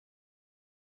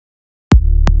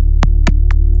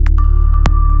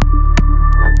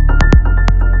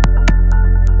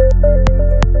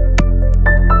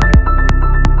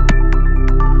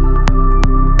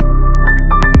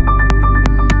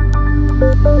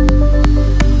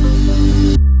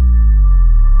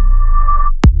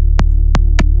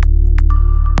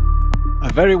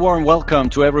very warm welcome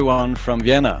to everyone from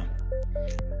Vienna.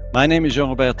 My name is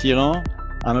Jean-Robert Tirant.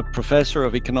 I'm a professor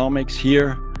of economics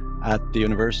here at the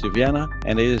University of Vienna,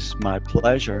 and it is my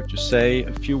pleasure to say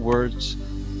a few words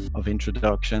of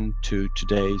introduction to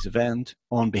today's event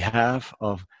on behalf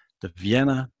of the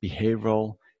Vienna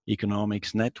Behavioral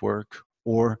Economics Network,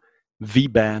 or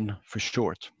VBEN for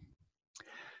short.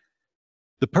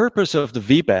 The purpose of the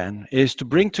VBEN is to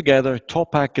bring together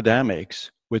top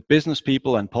academics with business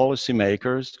people and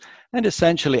policymakers, and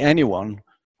essentially anyone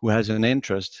who has an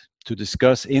interest to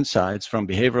discuss insights from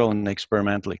behavioral and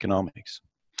experimental economics.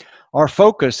 Our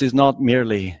focus is not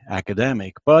merely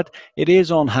academic, but it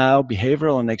is on how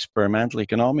behavioral and experimental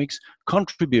economics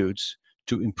contributes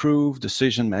to improve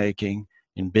decision-making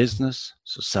in business,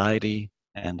 society,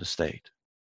 and the state.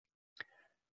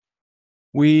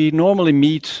 We normally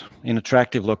meet in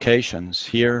attractive locations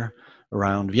here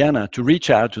around Vienna to reach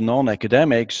out to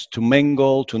non-academics, to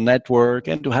mingle, to network,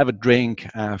 and to have a drink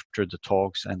after the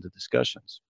talks and the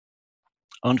discussions.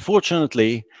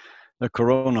 Unfortunately, the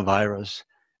coronavirus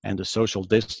and the social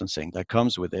distancing that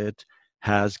comes with it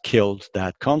has killed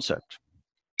that concept.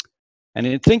 And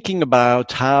in thinking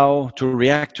about how to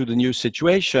react to the new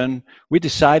situation, we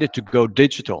decided to go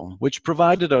digital, which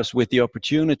provided us with the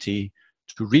opportunity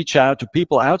to reach out to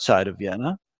people outside of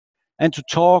Vienna and to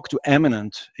talk to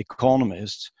eminent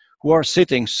economists who are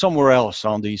sitting somewhere else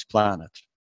on this planet.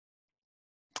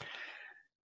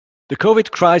 The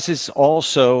COVID crisis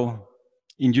also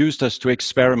induced us to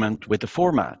experiment with the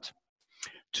format.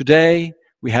 Today,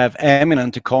 we have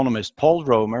eminent economist Paul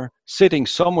Romer sitting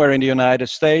somewhere in the United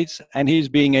States, and he's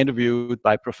being interviewed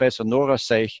by Professor Nora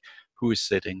Szech, who is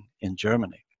sitting in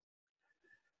Germany.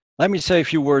 Let me say a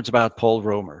few words about Paul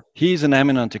Romer. He's an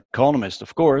eminent economist,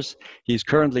 of course. He's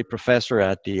currently professor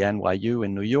at the NYU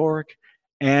in New York,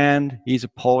 and he's a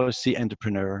policy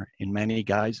entrepreneur in many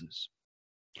guises.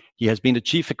 He has been the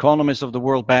chief economist of the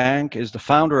World Bank, is the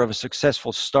founder of a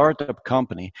successful startup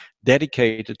company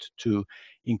dedicated to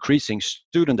increasing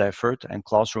student effort and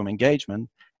classroom engagement,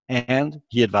 and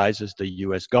he advises the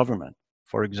US government,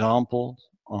 for example,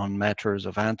 on matters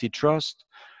of antitrust,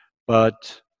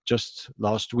 but just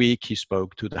last week, he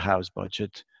spoke to the House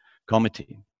Budget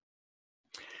Committee.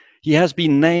 He has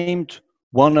been named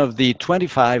one of the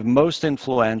 25 most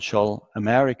influential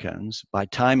Americans by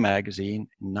Time magazine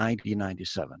in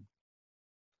 1997.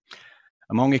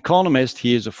 Among economists,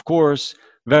 he is, of course,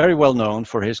 very well known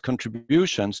for his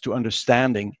contributions to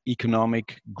understanding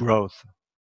economic growth.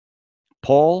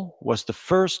 Paul was the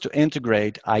first to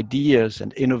integrate ideas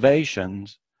and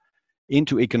innovations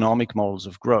into economic models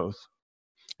of growth.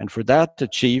 And for that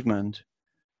achievement,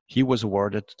 he was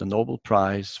awarded the Nobel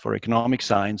Prize for Economic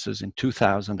Sciences in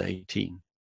 2018.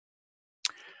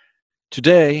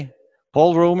 Today,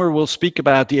 Paul Romer will speak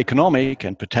about the economic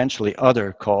and potentially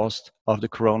other costs of the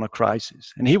corona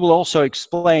crisis. And he will also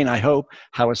explain, I hope,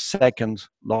 how a second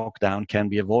lockdown can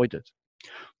be avoided.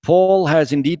 Paul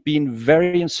has indeed been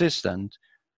very insistent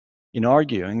in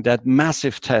arguing that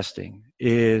massive testing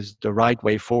is the right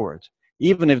way forward,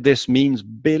 even if this means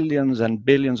billions and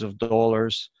billions of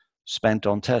dollars spent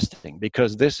on testing,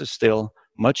 because this is still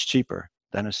much cheaper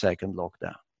than a second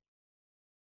lockdown.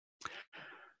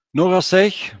 Nora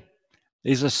Szech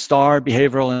is a star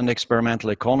behavioral and experimental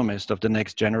economist of the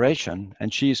next generation,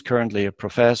 and she is currently a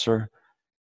professor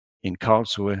in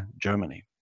Karlsruhe, Germany.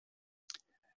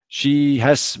 She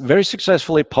has very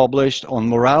successfully published on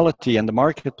morality and the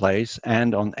marketplace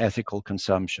and on ethical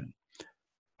consumption.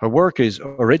 Her work is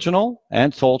original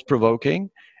and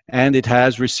thought-provoking, and it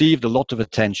has received a lot of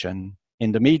attention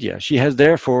in the media. She has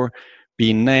therefore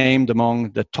been named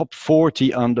among the top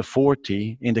 40 under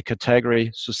 40 in the category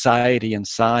Society and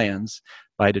Science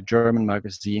by the German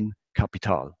magazine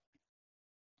Kapital.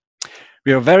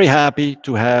 We are very happy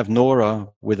to have Nora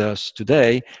with us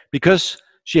today because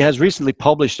she has recently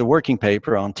published a working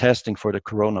paper on testing for the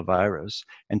coronavirus,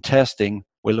 and testing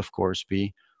will, of course,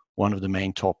 be one of the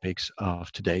main topics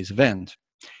of today's event.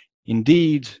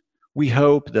 Indeed, we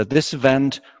hope that this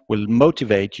event will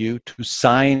motivate you to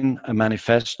sign a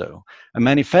manifesto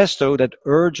that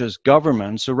urges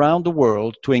governments around the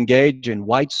world to engage in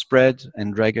widespread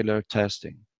and regular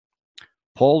testing.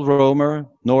 Paul Romer,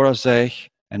 Nora Szech,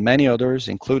 and many others,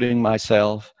 including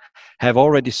myself, have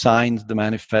already signed the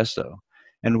manifesto,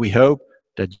 and we hope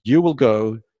that you will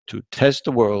go to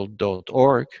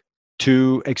testtheworld.org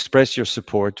to express your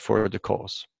support for the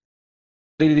cause.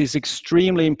 It is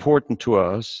extremely important to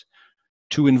us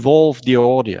to involve the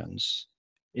audience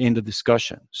in the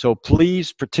discussion. So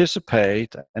please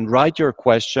participate and write your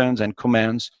questions and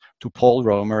comments to Paul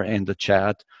Romer in the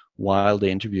chat while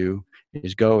the interview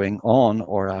is going on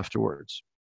or afterwards.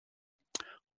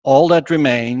 All that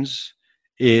remains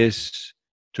is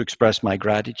to express my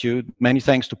gratitude. Many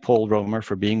thanks to Paul Romer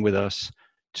for being with us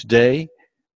today.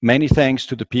 Many thanks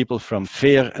to the people from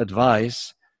Fair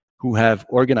Advice who have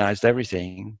organized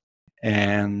everything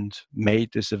and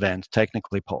made this event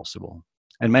technically possible.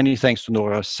 And many thanks to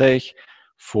Nora Szech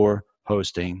for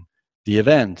hosting the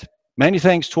event. Many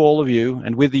thanks to all of you.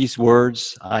 And with these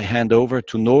words, I hand over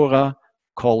to Nora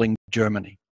calling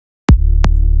Germany.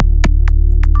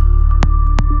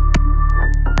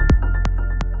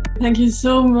 Thank you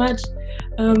so much.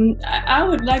 I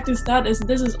would like to start, as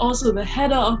this is also the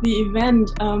header of the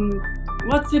event.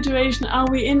 What situation are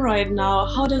we in right now?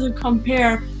 How does it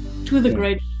compare to the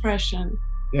Great Depression?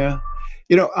 Yeah.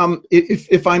 You know,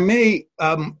 if I may,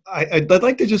 I'd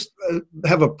like to just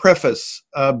have a preface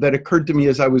that occurred to me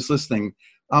as I was listening.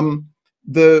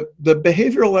 The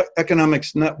Behavioral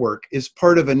Economics Network is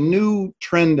part of a new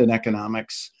trend in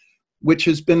economics, which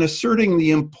has been asserting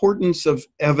the importance of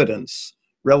evidence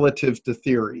relative to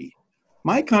theory.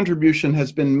 My contribution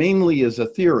has been mainly as a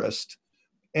theorist,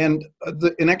 and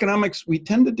in economics, we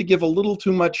tended to give a little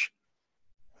too much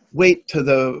weight to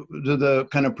the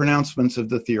kind of pronouncements of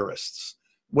the theorists.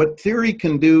 What theory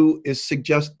can do is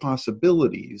suggest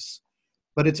possibilities,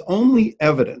 but it's only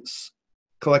evidence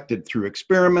collected through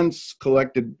experiments,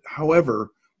 collected however,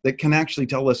 that can actually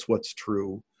tell us what's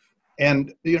true.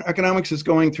 And economics is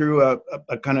going through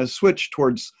a kind of switch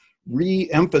towards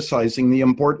re-emphasizing the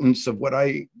importance of what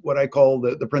I call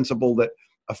the principle that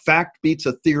a fact beats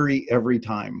a theory every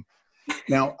time.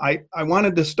 Now, I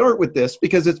wanted to start with this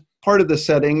because it's part of the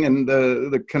setting and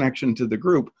the connection to the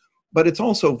group, but it's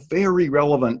also very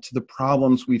relevant to the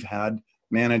problems we've had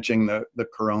managing the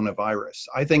coronavirus.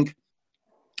 I think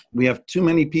we have too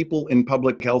many people in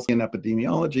public health and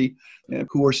epidemiology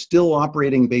who are still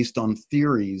operating based on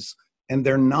theories, and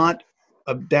they're not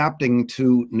adapting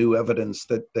to new evidence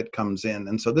that comes in.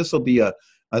 And so this will be a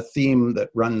theme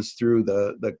that runs through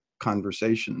the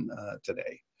conversation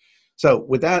today. So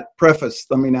with that preface,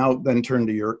 let me now then turn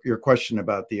to your question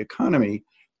about the economy.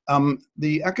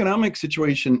 The economic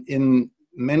situation in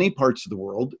many parts of the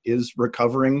world is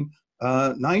recovering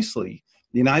nicely.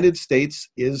 The United States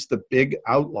is the big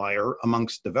outlier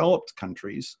amongst developed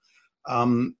countries.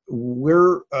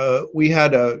 We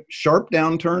had a sharp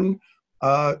downturn,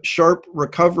 sharp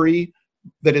recovery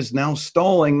that is now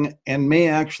stalling and may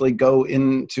actually go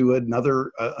into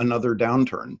another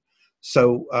downturn.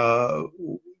 So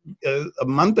a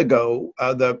month ago,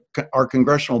 our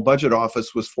Congressional Budget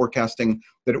Office was forecasting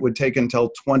that it would take until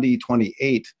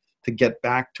 2028 to get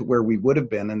back to where we would have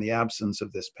been in the absence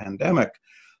of this pandemic.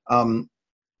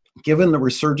 Given the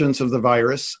resurgence of the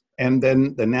virus and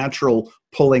then the natural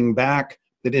pulling back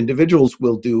that individuals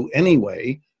will do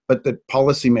anyway, but that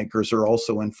policymakers are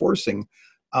also enforcing,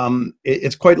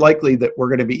 it's quite likely that we're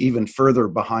going to be even further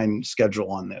behind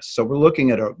schedule on this. So we're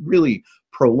looking at a really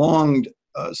prolonged,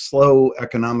 slow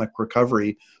economic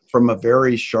recovery from a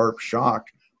very sharp shock.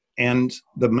 And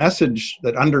the message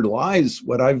that underlies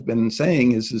what I've been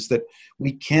saying is that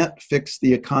we can't fix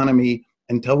the economy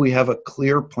until we have a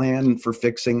clear plan for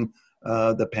fixing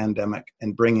the pandemic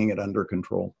and bringing it under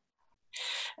control.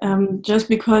 Just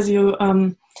because you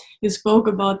spoke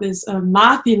about this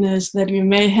mathiness that we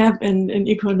may have in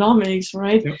economics,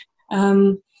 right? Yep.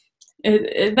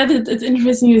 But it's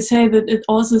interesting you say that it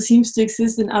also seems to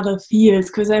exist in other fields,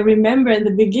 because I remember in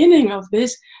the beginning of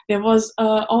this, there was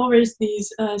always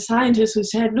these scientists who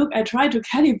said, look, I tried to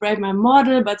calibrate my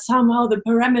model, but somehow the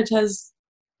parameters,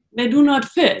 they do not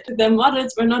fit. The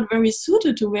models were not very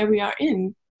suited to where we are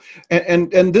in.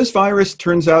 And this virus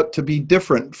turns out to be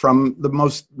different from the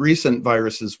most recent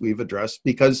viruses we've addressed,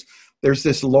 because there's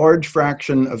this large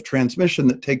fraction of transmission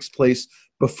that takes place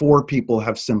before people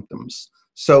have symptoms.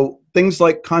 So things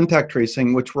like contact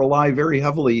tracing, which rely very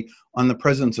heavily on the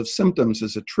presence of symptoms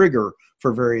as a trigger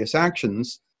for various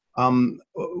actions,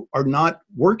 are not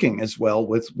working as well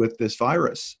with this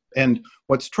virus. And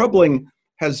what's troubling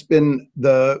has been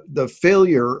the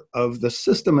failure of the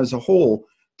system as a whole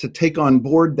to take on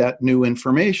board that new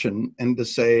information and to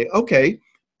say, okay,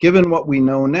 given what we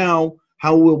know now,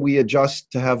 how will we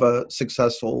adjust to have a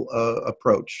successful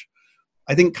approach?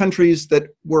 I think countries that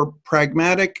were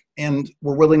pragmatic and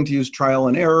were willing to use trial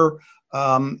and error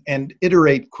and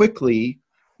iterate quickly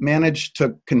managed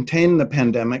to contain the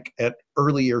pandemic at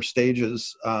earlier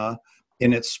stages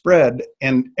in its spread,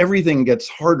 and everything gets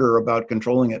harder about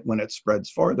controlling it when it spreads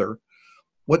farther.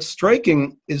 What's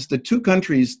striking is the two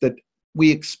countries that we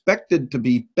expected to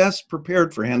be best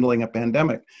prepared for handling a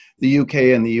pandemic, the UK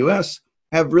and the US,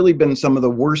 have really been some of the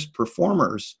worst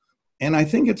performers. And I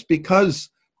think it's because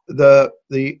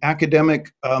the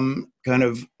academic kind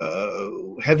of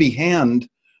heavy hand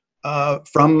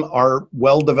from our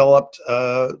well-developed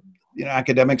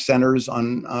academic centers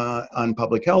on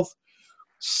public health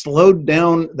slowed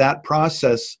down that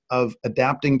process of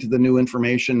adapting to the new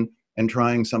information and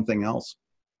trying something else.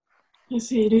 I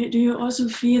see. Do you also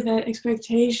feel that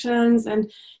expectations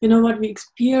and what we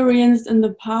experienced in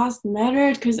the past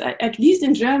mattered? Because at least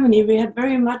in Germany, we had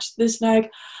very much this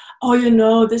like,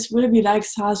 oh, this will be like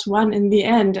SARS-1 in the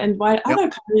end. And while other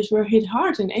countries were hit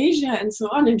hard in Asia and so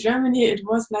on, in Germany, it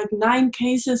was like 9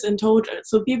 cases in total.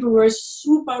 So people were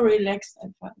super relaxed, I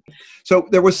find. So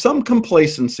there was some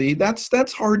complacency.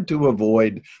 That's hard to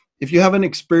avoid. If you haven't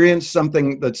experienced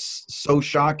something that's so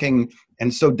shocking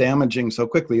and so damaging so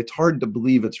quickly, it's hard to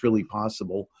believe it's really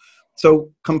possible.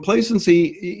 So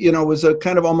complacency, was a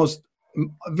kind of almost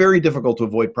very difficult to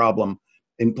avoid problem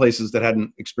in places that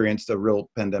hadn't experienced a real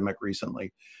pandemic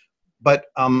recently. But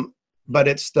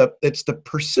it's the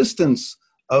persistence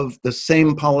of the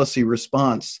same policy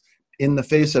response in the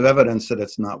face of evidence that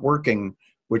it's not working,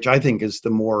 which I think is the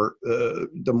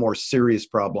more serious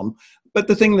problem. But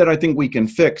the thing that I think we can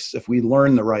fix if we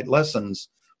learn the right lessons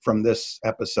from this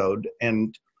episode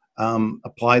and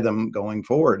apply them going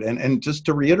forward. And just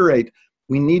to reiterate,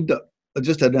 we need to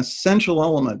just an essential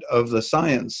element of the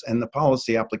science and the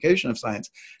policy application of science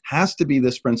has to be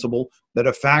this principle that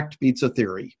a fact beats a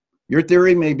theory. Your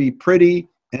theory may be pretty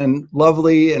and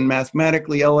lovely and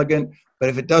mathematically elegant, but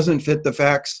if it doesn't fit the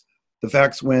facts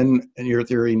win and your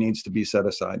theory needs to be set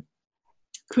aside.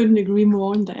 Couldn't agree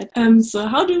more on that. So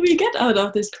how do we get out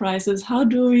of this crisis? How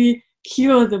do we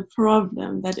cure the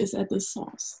problem that is at the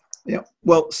source? Yeah,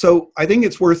 well, so I think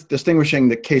it's worth distinguishing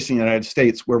the case in the United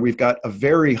States where we've got a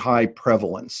very high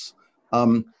prevalence.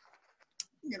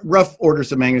 Rough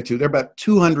orders of magnitude, there are about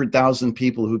 200,000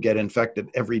 people who get infected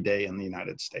every day in the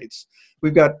United States.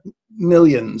 We've got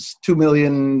millions, 2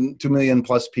 million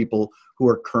plus people who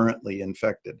are currently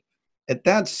infected. At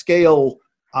that scale,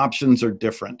 options are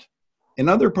different. In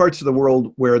other parts of the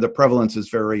world where the prevalence is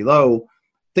very low,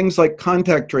 things like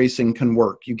contact tracing can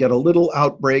work. You get a little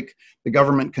outbreak, the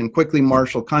government can quickly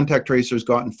marshal contact tracers,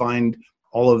 go out and find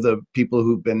all of the people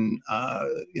who've been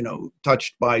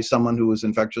touched by someone who was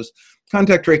infectious.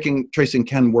 Contact tracing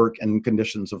can work in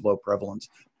conditions of low prevalence.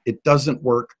 It doesn't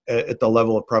work at the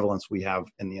level of prevalence we have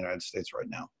in the United States right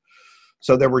now.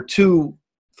 So there were two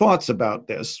thoughts about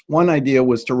this. One idea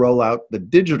was to roll out the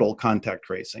digital contact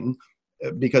tracing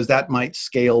because that might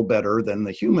scale better than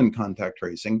the human contact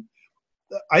tracing.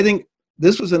 I think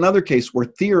this was another case where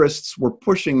theorists were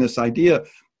pushing this idea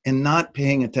and not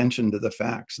paying attention to the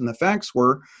facts. And the facts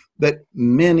were that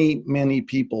many, many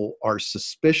people are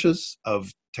suspicious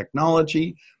of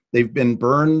technology. They've been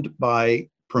burned by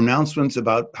pronouncements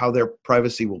about how their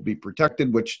privacy will be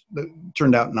protected, which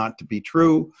turned out not to be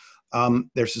true.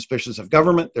 They're suspicious of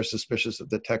government. They're suspicious of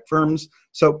the tech firms.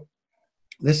 So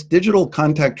this digital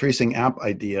contact tracing app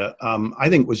idea, I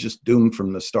think, was just doomed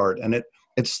from the start. And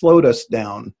it slowed us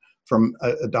down from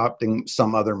adopting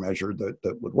some other measure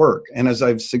that would work. And as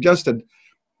I've suggested,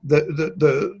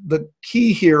 the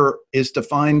key here is to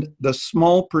find the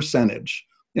small percentage,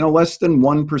 less than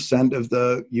 1% of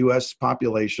the US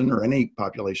population or any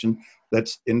population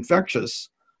that's infectious,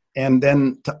 and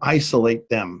then to isolate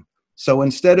them. So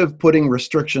instead of putting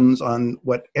restrictions on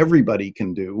what everybody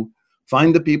can do,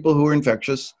 find the people who are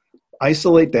infectious,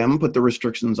 isolate them, put the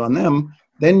restrictions on them,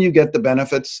 then you get the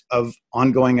benefits of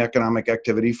ongoing economic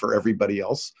activity for everybody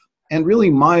else, and really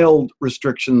mild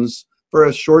restrictions for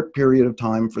a short period of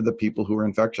time for the people who are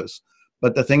infectious.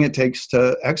 But the thing it takes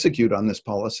to execute on this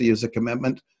policy is a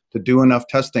commitment to do enough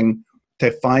testing to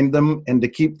find them and to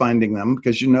keep finding them,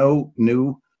 because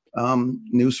new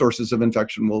sources of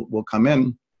infection will come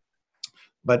in.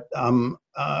 But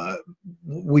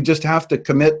we just have to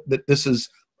commit that this is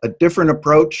a different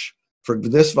approach for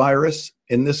this virus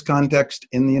in this context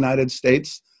in the United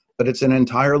States, but it's an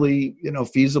entirely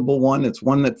feasible one. It's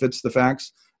one that fits the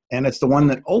facts, and it's the one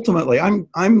that ultimately I'm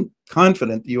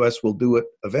confident the U.S. will do it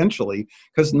eventually,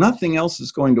 because nothing else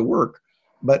is going to work.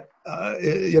 But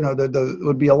it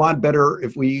would be a lot better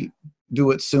if we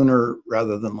do it sooner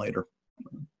rather than later.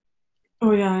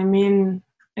 Oh yeah, I mean,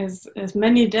 as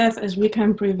many deaths as we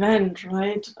can prevent,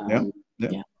 right?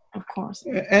 Yeah. Of course.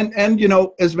 And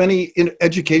as many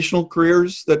educational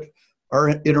careers that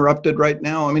are interrupted right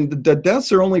now. I mean, the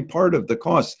deaths are only part of the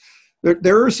cost.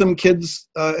 There are some kids'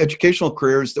 educational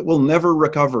careers that will never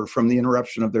recover from the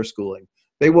interruption of their schooling.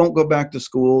 They won't go back to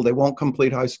school. They won't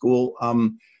complete high school.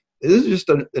 This is just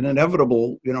an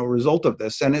inevitable, result of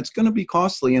this, and it's going to be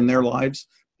costly in their lives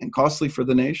and costly for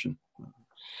the nation.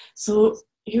 So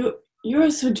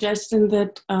you're suggesting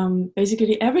that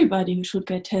basically everybody should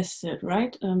get tested,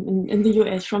 right? In the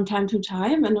US from time to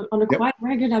time and on a quite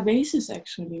regular basis,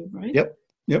 actually, right?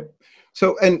 Yep.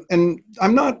 So, and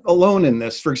I'm not alone in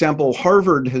this. For example,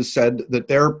 Harvard has said that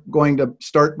they're going to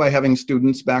start by having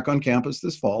students back on campus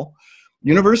this fall.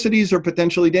 Universities are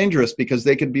potentially dangerous because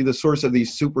they could be the source of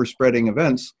these super spreading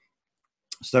events.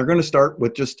 So they're going to start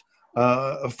with just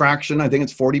a fraction, I think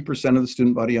it's 40% of the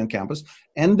student body on campus,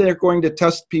 and they're going to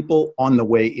test people on the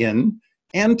way in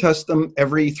and test them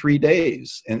every 3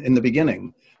 days in the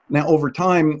beginning. Now, over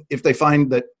time, if they find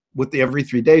that with the every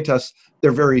 3-day tests,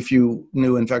 there are very few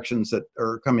new infections that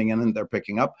are coming in and they're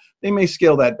picking up, they may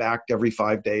scale that back every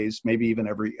 5 days, maybe even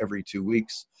every 2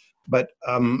 weeks. But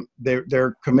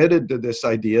they're committed to this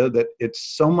idea that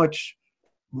it's so much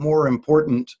more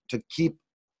important to keep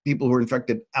people who are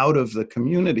infected out of the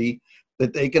community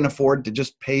that they can afford to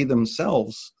just pay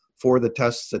themselves for the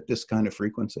tests at this kind of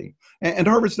frequency. And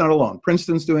Harvard's not alone.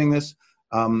 Princeton's doing this.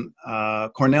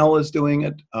 Cornell is doing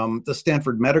it. The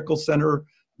Stanford Medical Center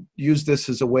used this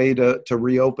as a way to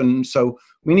reopen. So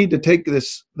we need to take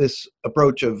this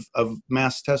approach of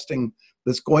mass testing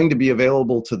that's going to be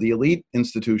available to the elite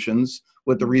institutions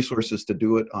with the resources to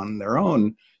do it on their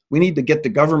own. We need to get the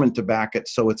government to back it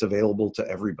so it's available to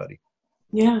everybody.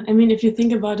 Yeah, I mean, if you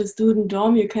think about a student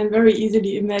dorm, you can very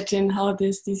easily imagine how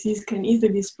this disease can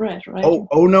easily spread, right?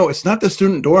 Oh no, it's not the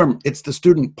student dorm, it's the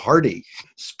student party.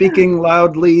 Speaking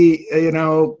loudly,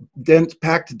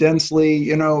 packed densely,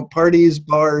 parties,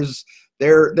 bars,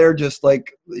 they're just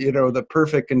like, the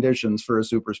perfect conditions for a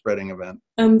super spreading event.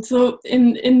 So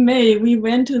in May, we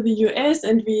went to the US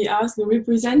and we asked the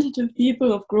representative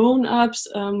people of grown-ups,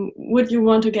 would you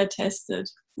want to get tested?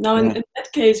 Now, in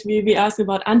that case, we asked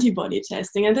about antibody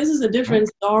testing, and this is a different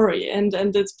story, and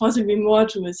it's possibly more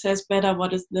to assess better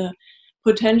what is the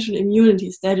potential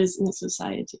immunity status in the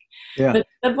society. Yeah.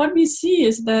 But what we see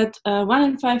is that 1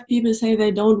 in 5 people say they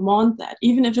don't want that,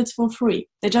 even if it's for free.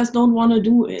 They just don't want to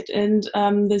do it. And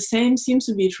the same seems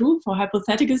to be true for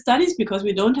hypothetical studies because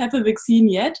we don't have a vaccine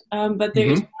yet. But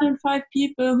there is 1 in 5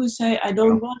 people who say, I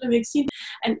don't want a vaccine.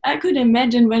 And I could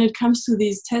imagine when it comes to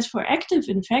these tests for active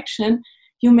infection,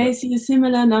 you may see a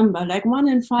similar number, like 1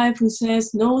 in 5 who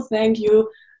says, no, thank you,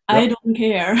 I don't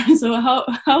care. So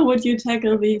how would you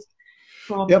tackle these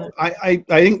problems? Yep, I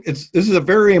think this is a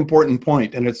very important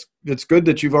point, and it's good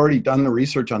that you've already done the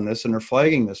research on this and are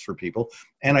flagging this for people.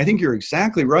 And I think you're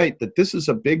exactly right that this is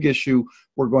a big issue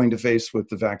we're going to face with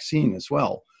the vaccine as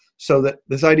well. So that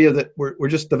this idea that we're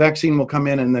just, the vaccine will come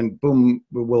in and then boom,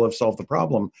 we'll have solved the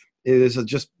problem is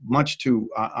just much too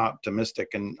optimistic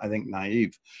and I think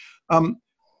naive.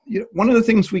 One of the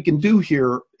things we can do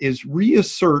here is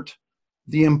reassert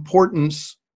the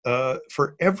importance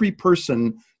for every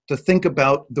person to think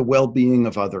about the well-being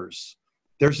of others.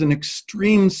 There's an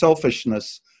extreme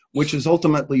selfishness, which is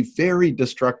ultimately very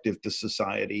destructive to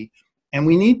society. And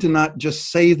we need to not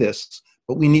just say this,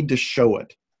 but we need to show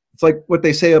it. It's like what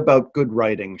they say about good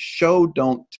writing, show,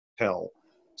 don't tell.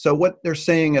 So what they're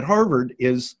saying at Harvard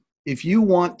is, if you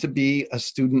want to be a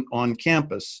student on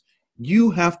campus,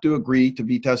 you have to agree to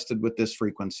be tested with this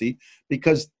frequency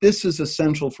because this is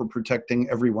essential for protecting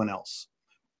everyone else.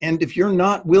 And if you're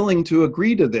not willing to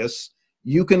agree to this,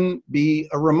 you can be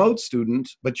a remote student,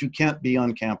 but you can't be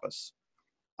on campus.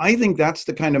 I think that's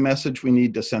the kind of message we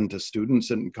need to send to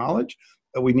students in college.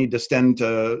 We need to send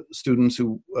to students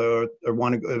who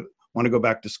want to go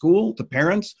back to school, to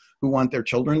parents who want their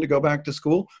children to go back to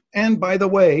school. And by the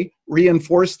way,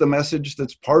 reinforce the message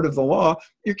that's part of the law.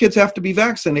 Your kids have to be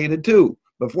vaccinated too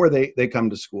before they come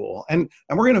to school. And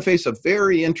we're going to face a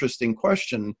very interesting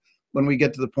question when we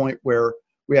get to the point where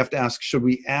we have to ask, should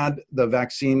we add the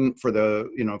vaccine for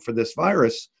for this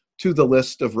virus to the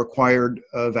list of required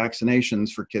vaccinations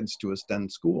for kids to attend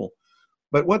school?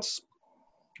 But what's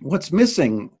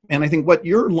missing, and I think what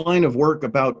your line of work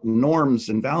about norms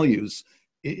and values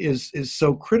is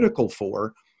so critical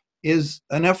for, is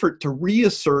an effort to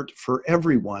reassert for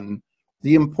everyone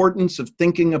the importance of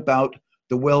thinking about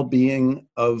the well-being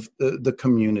of the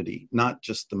community, not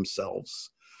just themselves.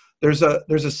 There's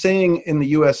a saying in the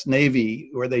U.S. Navy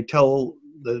where they tell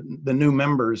the new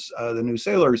members, the new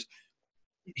sailors,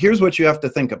 here's what you have to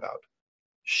think about: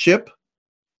 ship,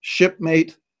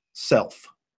 shipmate, self.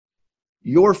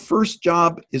 Your first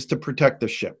job is to protect the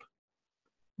ship.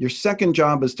 Your second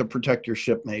job is to protect your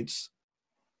shipmates.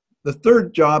 The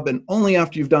third job, and only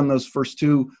after you've done those first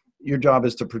two, your job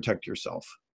is to protect yourself.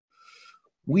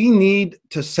 We need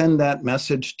to send that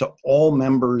message to all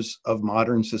members of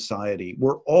modern society.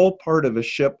 We're all part of a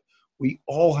ship. We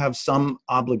all have some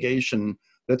obligation.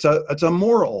 It's a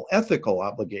moral, ethical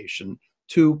obligation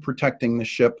to protecting the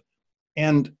ship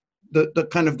And the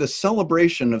kind of the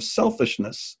celebration of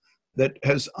selfishness that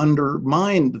has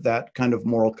undermined that kind of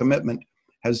moral commitment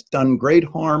has done great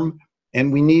harm.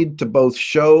 And we need to both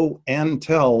show and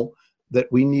tell that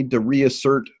we need to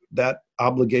reassert that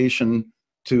obligation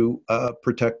to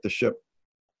protect the ship.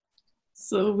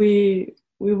 So we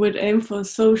would aim for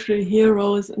social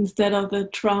heroes instead of the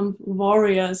Trump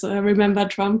warriors. So I remember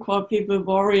Trump called people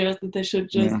warriors, that they should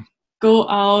just go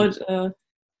out,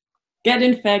 get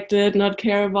infected, not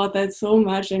care about that so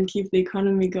much, and keep the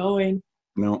economy going.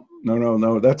 No.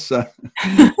 That's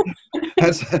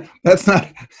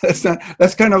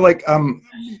that's kind of like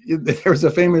there was a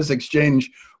famous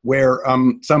exchange where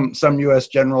some U.S.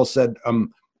 general said,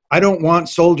 I don't want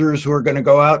soldiers who are going to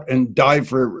go out and die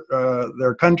for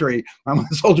their country. I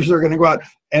want soldiers who are going to go out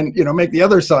and make the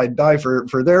other side die for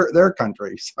their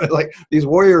country. So, like, these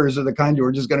warriors are the kind who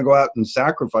are just going to go out and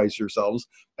sacrifice yourselves.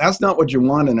 That's not what you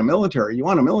want in a military. You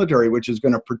want a military which is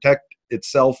going to protect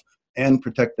itself and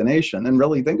protect the nation. And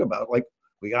really think about, like,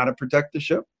 we got to protect the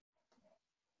ship.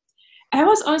 I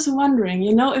was also wondering,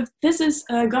 if this is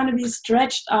going to be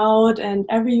stretched out and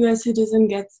every US citizen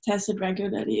gets tested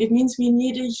regularly, it means we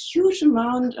need a huge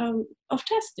amount of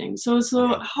testing. So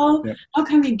how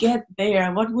can we get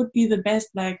there? What would be the best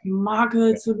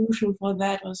market solution for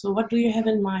that? Also, what do you have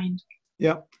in mind?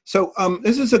 Yeah. So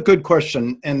this is a good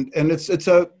question, and it's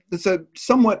a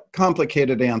somewhat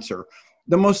complicated answer.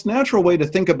 The most natural way to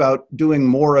think about doing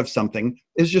more of something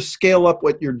is just scale up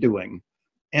what you're doing.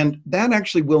 And that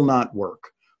actually will not work.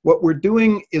 What we're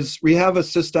doing is we have a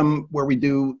system where we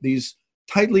do these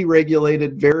tightly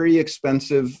regulated, very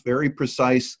expensive, very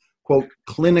precise, quote,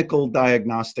 clinical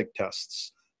diagnostic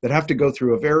tests that have to go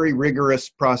through a very rigorous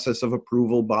process of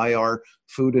approval by our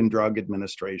Food and Drug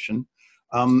Administration.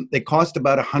 They cost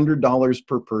about $100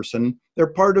 per person. They're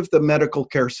part of the medical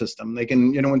care system. They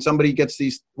can, when somebody gets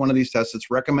one of these tests, it's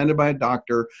recommended by a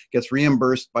doctor, gets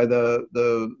reimbursed by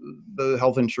the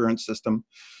health insurance system.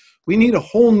 We need a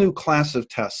whole new class of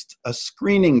test, a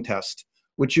screening test,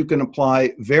 which you can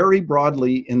apply very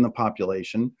broadly in the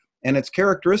population. And its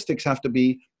characteristics have to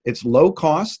be, it's low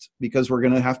cost because we're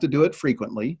going to have to do it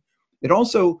frequently. It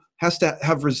also has to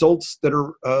have results that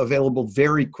are available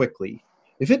very quickly.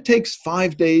 If it takes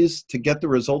 5 days to get the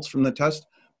results from the test,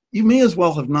 you may as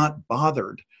well have not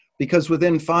bothered, because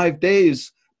within 5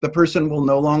 days, the person will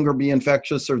no longer be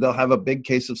infectious, or they'll have a big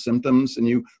case of symptoms and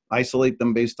you isolate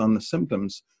them based on the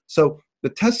symptoms. So the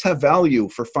tests have value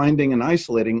for finding and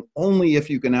isolating only if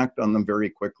you can act on them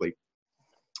very quickly.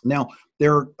 Now,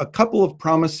 there are a couple of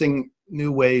promising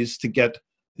new ways to get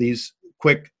these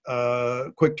quick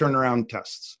turnaround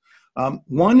tests.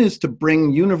 One is to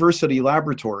bring university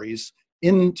laboratories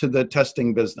into the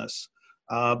testing business,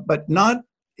 but not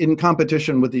in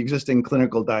competition with the existing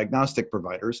clinical diagnostic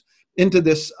providers, into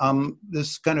this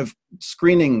kind of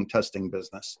screening testing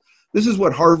business. This is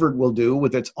what Harvard will do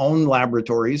with its own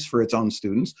laboratories for its own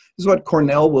students. This is what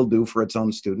Cornell will do for its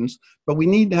own students. But we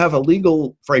need to have a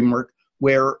legal framework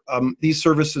where these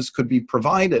services could be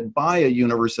provided by a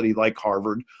university like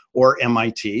Harvard or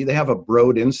MIT. They have a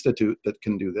Broad Institute that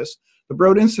can do this. The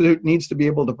Broad Institute needs to be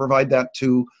able to provide that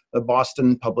to the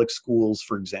Boston public schools,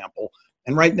 for example.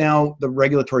 And right now, the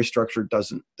regulatory structure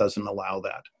doesn't allow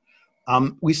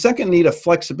that. We second need a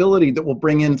flexibility that will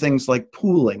bring in things like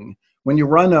pooling. When you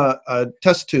run a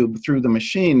test tube through the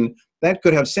machine, that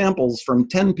could have samples from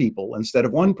 10 people instead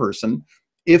of 1 person.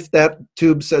 If that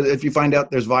tube says, if you find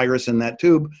out there's virus in that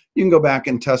tube, you can go back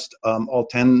and test all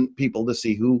 10 people to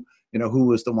see who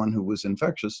was the one who was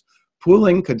infectious.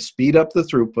 Pooling could speed up the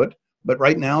throughput, but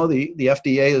right now the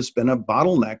FDA has been a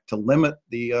bottleneck to limit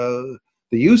the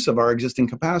use of our existing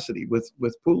capacity with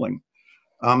pooling.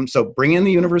 So bring in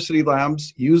the university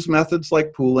labs, use methods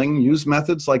like pooling, use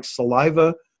methods like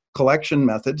saliva collection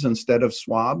methods instead of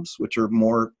swabs, which are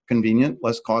more convenient,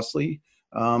 less costly,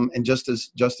 and just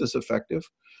as effective.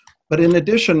 But in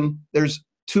addition, there's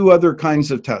 2 other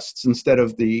kinds of tests instead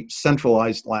of the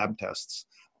centralized lab tests.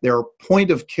 There are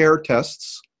point-of-care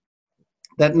tests.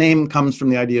 That name comes from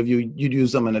the idea of you'd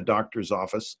use them in a doctor's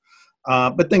office.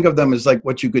 But think of them as like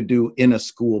what you could do in a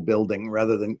school building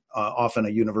rather than often a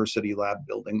university lab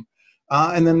building.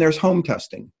 And then there's home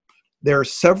testing. There are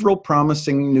several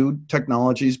promising new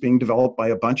technologies being developed by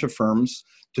a bunch of firms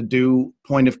to do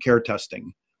point-of-care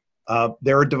testing.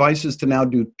 There are devices to now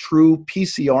do true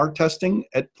PCR testing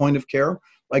at point of care,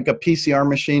 like a PCR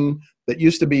machine that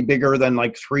used to be bigger than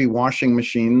like 3 washing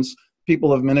machines.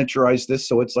 People have miniaturized this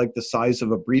so it's like the size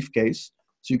of a briefcase.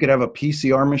 So you could have a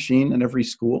PCR machine in every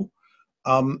school.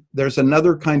 There's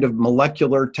another kind of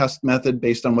molecular test method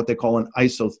based on what they call an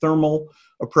isothermal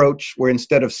approach, where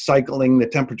instead of cycling the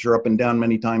temperature up and down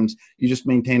many times, you just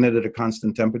maintain it at a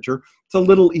constant temperature. It's a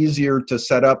little easier to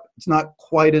set up. It's not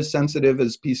quite as sensitive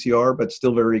as PCR, but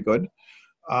still very good.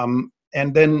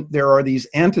 And then there are these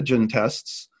antigen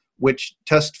tests, which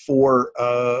test for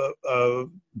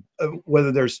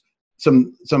whether there's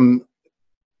some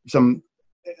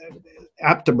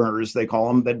aptamers, they call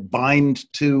them, that bind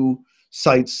to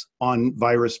sites on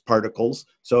virus particles.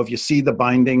 So if you see the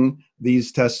binding,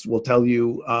 these tests will tell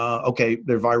you, okay,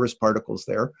 there are virus particles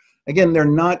there. Again, they're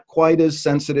not quite as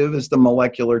sensitive as the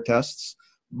molecular tests,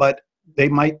 but they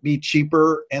might be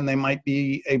cheaper and they might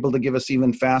be able to give us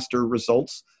even faster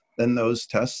results than those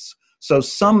tests. So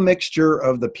some mixture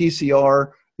of the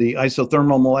PCR, the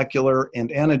isothermal molecular,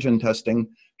 and antigen testing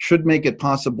should make it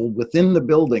possible within the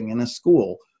building in a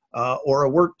school or a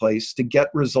workplace to get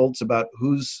results about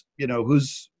who's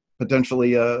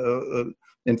potentially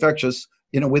infectious,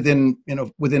 within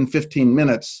 15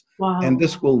 minutes. Wow. And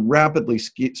this will rapidly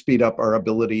speed up our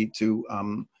ability to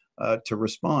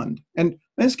respond. And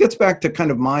this gets back to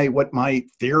kind of what my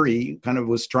theory kind of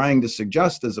was trying to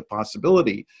suggest as a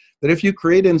possibility, that if you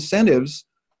create incentives,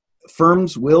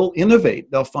 firms will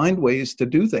innovate. They'll find ways to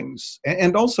do things.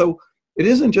 And also, it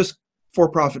isn't just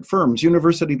for-profit firms.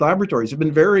 University laboratories have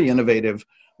been very innovative.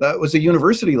 That was a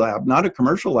university lab, not a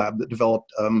commercial lab, that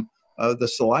developed the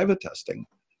saliva testing.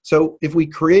 So if we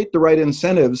create the right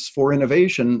incentives for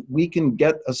innovation, we can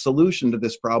get a solution to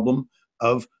this problem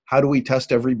of how do we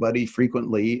test everybody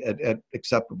frequently at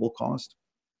acceptable cost.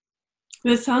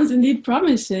 This sounds indeed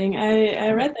promising.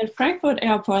 I read at Frankfurt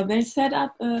Airport, they set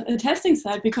up a testing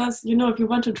site because, if you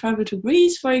want to travel to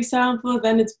Greece, for example,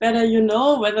 then it's better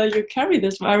whether you carry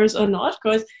this virus or not.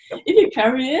 Because if you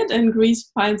carry it and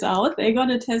Greece finds out, they're going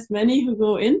to test many who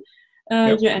go in.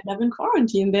 You end up in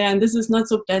quarantine there, and this is not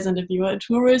so pleasant if you are a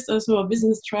tourist or so a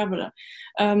business traveler.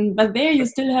 But there you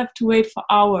still have to wait for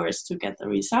hours to get the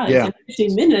results. Yeah. And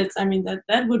 15 minutes, I mean,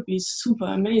 that would be super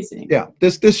amazing. Yeah,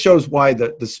 this shows why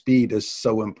the speed is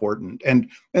so important. And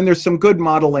there's some good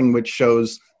modeling which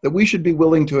shows that we should be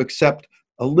willing to accept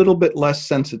a little bit less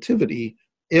sensitivity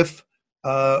if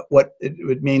what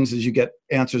it means is you get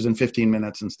answers in 15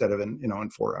 minutes instead of in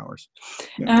 4 hours.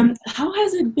 Yeah. How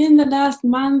has it been the last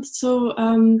month? So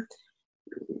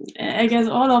I guess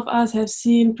all of us have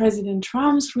seen President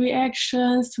Trump's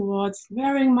reactions towards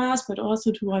wearing masks, but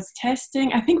also towards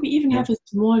testing. I think we even have a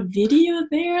small video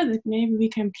there that maybe we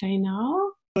can play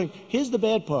now. Here's the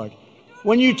bad part.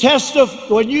 When you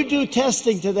do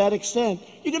testing to that extent,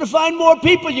 you're going to find more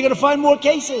people. You're going to find more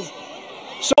cases.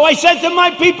 So I said to my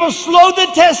people, slow the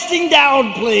testing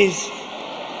down, please.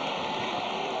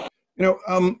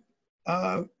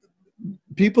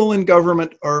 People in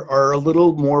government are a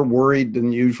little more worried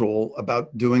than usual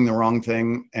about doing the wrong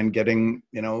thing and getting,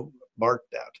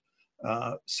 barked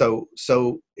at. So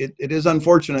it is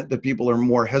unfortunate that people are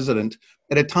more hesitant.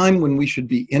 At a time when we should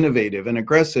be innovative and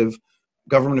aggressive,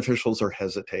 government officials are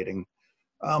hesitating.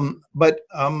 But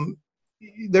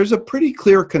there's a pretty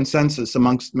clear consensus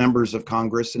amongst members of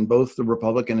Congress in both the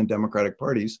Republican and Democratic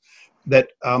parties that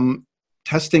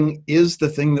testing is the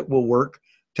thing that will work.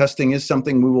 Testing is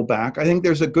something we will back. I think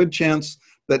there's a good chance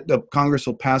that the Congress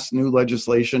will pass new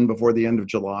legislation before the end of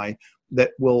July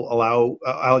that will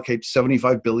allocate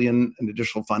 $75 billion in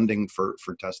additional funding for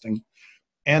testing.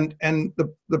 And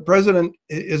the president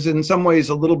is in some ways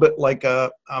a little bit like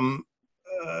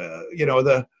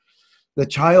the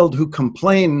child who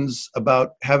complains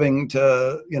about having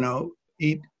to,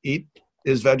 eat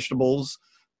his vegetables,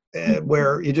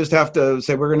 where you just have to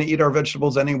say, we're going to eat our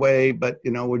vegetables anyway, but,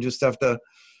 we just have to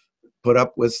put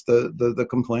up with the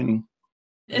complaining.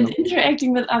 And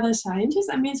interacting with other scientists,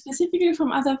 I mean, specifically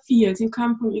from other fields. You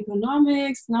come from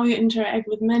economics, now you interact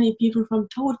with many people from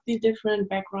totally different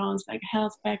backgrounds, like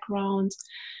health backgrounds.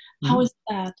 How is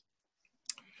that?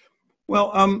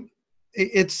 Well,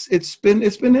 it's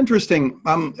been interesting.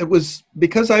 It was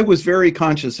because I was very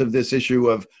conscious of this issue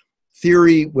of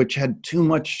theory, which had too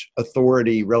much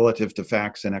authority relative to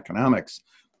facts in economics.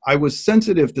 I was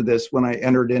sensitive to this when I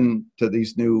entered into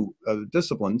these new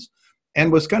disciplines, and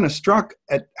was kind of struck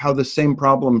at how the same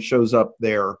problem shows up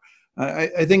there.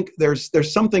 I think there's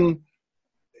something,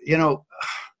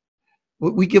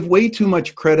 we give way too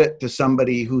much credit to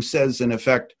somebody who says, in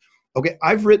effect, okay,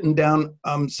 I've written down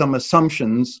some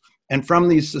assumptions, and from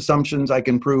these assumptions, I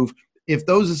can prove if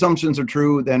those assumptions are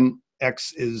true, then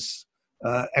X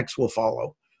will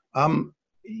follow.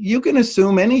 You can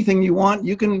assume anything you want.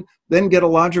 You can then get a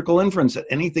logical inference that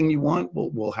anything you want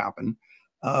will happen.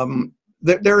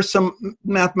 There are some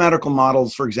mathematical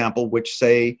models, for example, which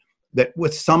say that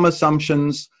with some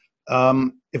assumptions,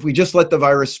 if we just let the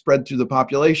virus spread through the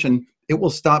population, it will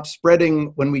stop spreading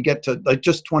when we get to like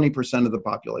just 20% of the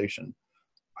population.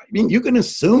 I mean, you can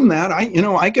assume that.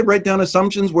 I could write down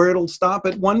assumptions where it'll stop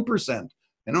at 1%.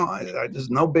 There's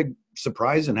no big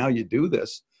surprise in how you do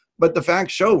this. But the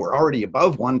facts show we're already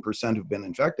above 1% who've been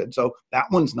infected. So that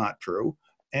one's not true.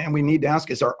 And we need to ask,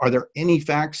 are there any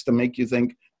facts to make you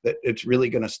think that it's really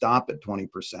going to stop at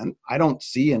 20%? I don't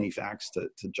see any facts to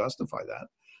justify that.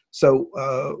 So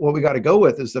what we got to go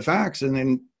with is the facts. And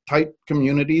in tight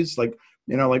communities like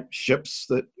ships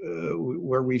that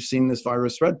where we've seen this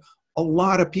virus spread, a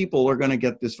lot of people are going to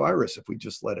get this virus if we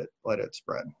just let it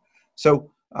spread.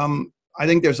 So I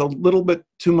think there's a little bit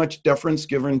too much deference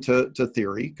given to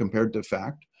theory compared to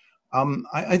fact.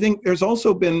 I think there's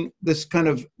also been this kind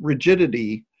of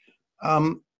rigidity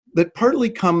that partly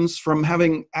comes from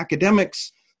having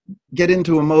academics get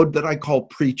into a mode that I call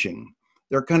preaching.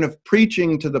 They're kind of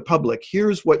preaching to the public,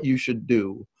 here's what you should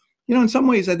do. In some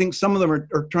ways, I think some of them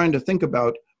are trying to think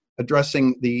about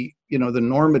addressing the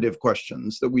normative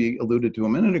questions that we alluded to a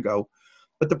minute ago.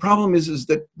 But the problem is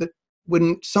that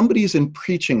when somebody's in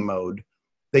preaching mode,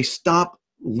 they stop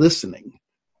listening.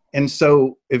 And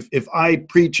so if I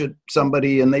preach at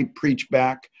somebody and they preach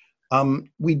back,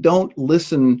 we don't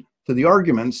listen to the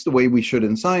arguments the way we should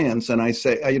in science. And I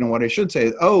say, what I should say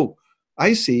is, oh,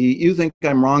 I see, you think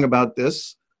I'm wrong about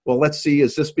this. Well, let's see,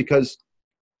 is this because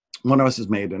one of us has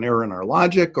made an error in our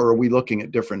logic, or are we looking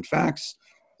at different facts?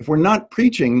 If we're not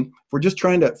preaching, if we're just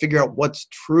trying to figure out what's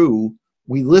true,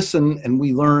 we listen and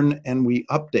we learn and we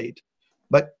update.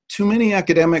 But too many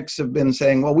academics have been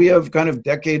saying, well, we have kind of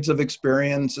decades of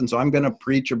experience, and so I'm going to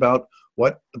preach about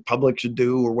what the public should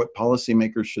do or what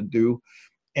policymakers should do.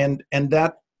 And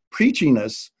that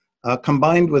preachiness,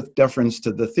 combined with deference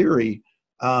to the theory,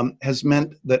 has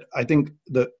meant that I think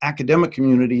the academic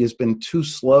community has been too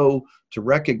slow to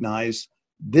recognize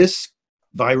this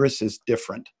virus is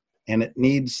different and it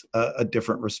needs a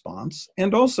different response.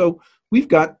 And also, we've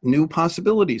got new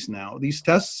possibilities now. These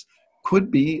tests could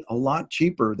be a lot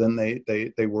cheaper than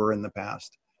they were in the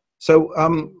past. So,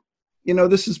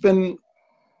 this has been,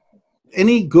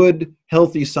 any good,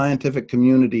 healthy scientific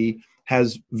community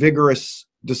has vigorous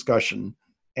discussion.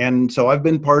 And so I've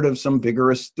been part of some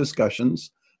vigorous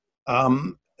discussions.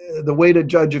 The way to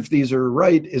judge if these are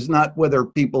right is not whether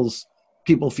people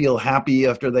feel happy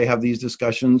after they have these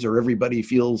discussions, or everybody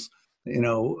feels,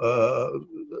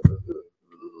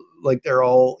 like they're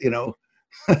all, they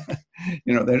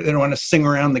don't want to sing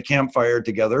around the campfire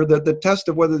together. The test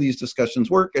of whether these discussions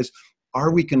work is,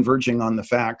 are we converging on the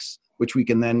facts, which we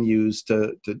can then use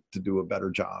to do a better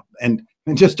job? And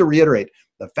just to reiterate,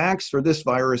 the facts for this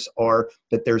virus are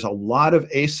that there's a lot of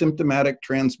asymptomatic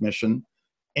transmission,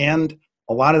 and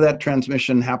a lot of that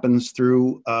transmission happens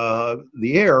through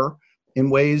the air in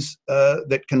ways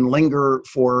that can linger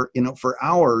for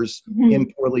hours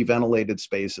in poorly ventilated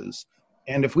spaces.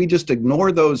 And if we just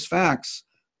ignore those facts,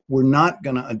 we're not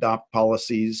going to adopt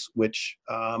policies which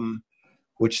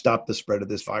stop the spread of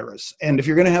this virus. And if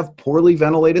you're going to have poorly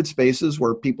ventilated spaces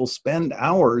where people spend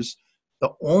hours,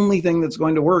 the only thing that's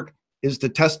going to work is to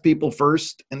test people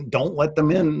first and don't let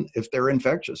them in if they're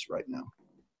infectious right now.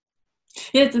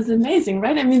 Yes, it's amazing,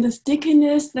 right? I mean, the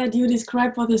stickiness that you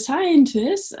describe for the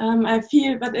scientists, I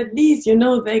feel, but at least,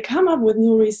 they come up with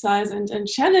new results and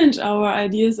challenge our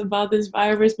ideas about this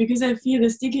virus, because I feel the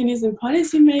stickiness in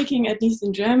policymaking, at least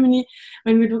in Germany,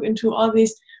 when we look into all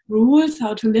these rules,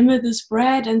 how to limit the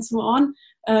spread and so on,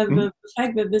 the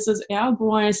fact that this is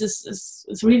airborne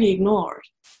is really ignored.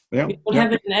 Yeah. You don't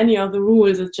have it in any of the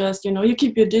rules. It's just, you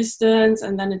keep your distance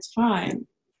and then it's fine.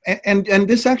 And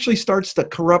this actually starts to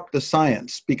corrupt the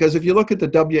science, because if you look at the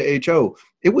WHO,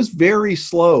 it was very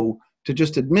slow to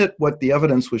just admit what the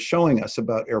evidence was showing us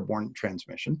about airborne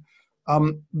transmission,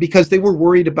 because they were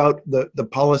worried about the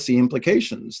policy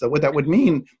implications. That what that would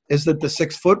mean is that the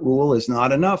 6-foot rule is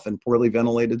not enough in poorly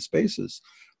ventilated spaces.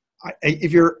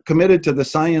 If you're committed to the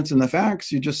science and the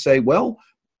facts, you just say, well,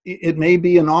 it may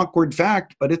be an awkward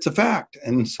fact, but it's a fact.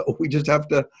 And so we just have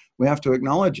to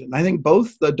acknowledge it. And I think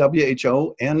both the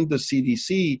WHO and the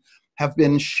CDC have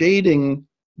been shading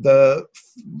the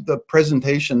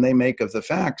presentation they make of the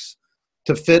facts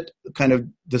to fit kind of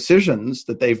decisions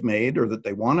that they've made or that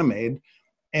they want to make.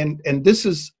 And this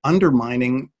is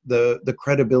undermining the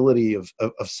credibility of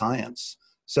science.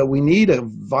 So we need a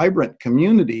vibrant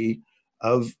community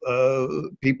of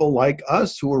people like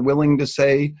us who are willing to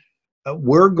say,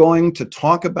 we're going to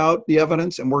talk about the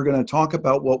evidence and we're going to talk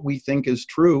about what we think is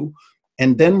true.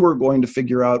 And then we're going to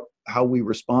figure out how we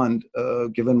respond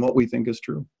given what we think is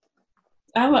true.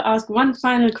 I will ask one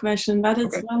final question, but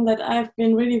it's Okay. one that I've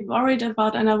been really worried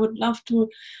about, and I would love to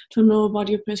know about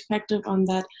your perspective on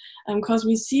that. Because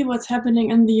we see what's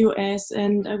happening in the US,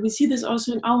 and we see this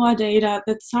also in our data,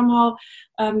 that somehow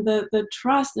the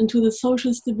trust into the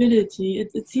social stability,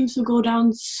 it seems to go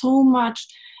down so much.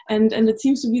 And it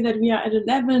seems to be that we are at a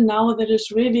level now that is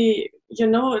really,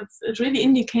 it's really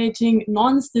indicating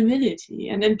non-stability.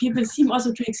 And then people seem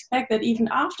also to expect that even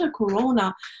after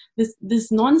Corona,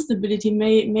 this non-stability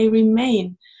may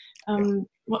remain.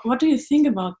 What do you think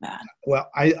about that? Well,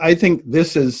 I think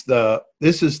this is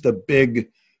the big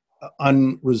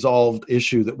unresolved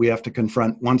issue that we have to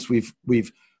confront once we've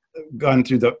gone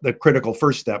through the critical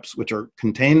first steps, which are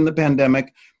contain the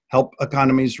pandemic, help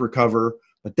economies recover,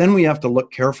 but then we have to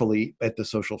look carefully at the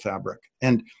social fabric.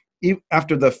 And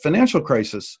after the financial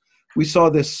crisis, we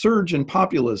saw this surge in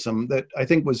populism that I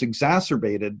think was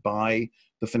exacerbated by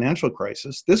the financial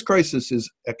crisis. This crisis is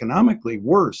economically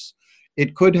worse.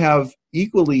 It could have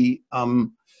equally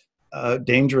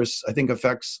dangerous, I think,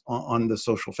 effects on the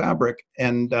social fabric.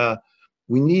 And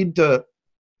we need to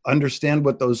understand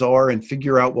what those are and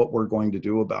figure out what we're going to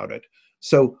do about it.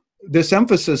 So this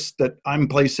emphasis that I'm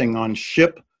placing on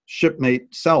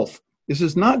shipmate self, this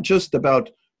is not just about,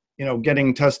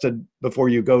 getting tested before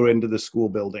you go into the school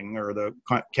building or the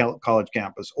college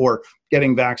campus, or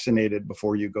getting vaccinated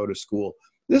before you go to school.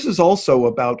 This is also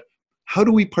about, how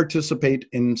do we participate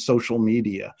in social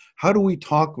media? How do we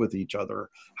talk with each other?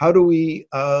 How do we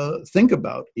think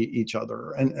about each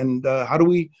other? And how do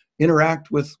we interact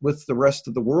with the rest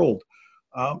of the world?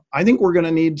 I think we're going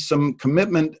to need some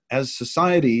commitment as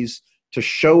societies to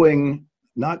showing,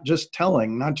 not just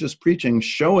telling, not just preaching,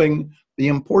 showing the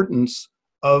importance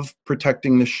of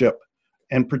protecting the ship.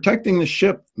 And protecting the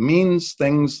ship means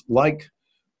things like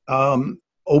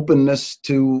openness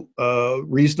to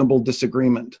reasonable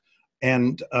disagreement,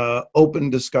 and open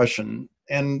discussion,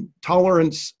 and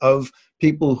tolerance of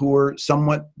people who are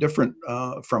somewhat different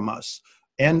from us,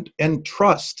 and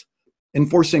trust,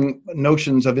 enforcing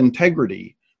notions of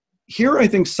integrity. Here, I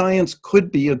think science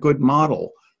could be a good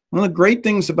model. One of the great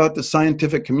things about the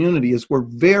scientific community is we're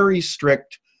very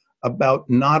strict about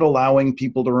not allowing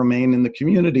people to remain in the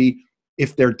community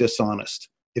if they're dishonest,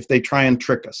 if they try and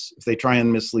trick us, if they try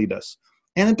and mislead us.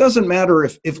 And it doesn't matter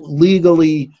if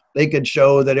legally they could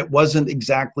show that it wasn't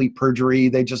exactly perjury,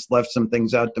 they just left some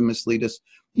things out to mislead us.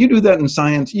 You do that in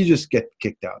science, you just get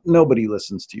kicked out. Nobody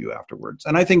listens to you afterwards.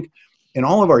 And I think in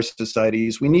all of our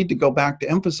societies, we need to go back to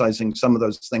emphasizing some of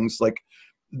those things, like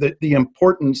the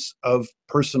importance of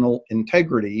personal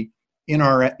integrity in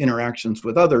our interactions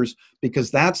with others,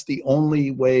 because that's the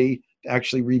only way to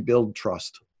actually rebuild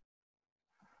trust.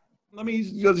 Let me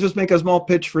just make a small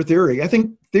pitch for theory. I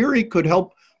think theory could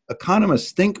help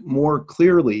economists think more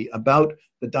clearly about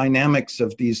the dynamics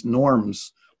of these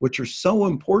norms, which are so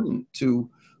important to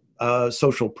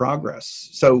social progress.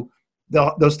 So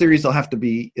those theories will have to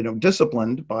be,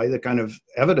 disciplined by the kind of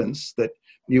evidence that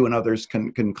you and others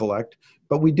can collect.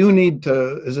 But we do need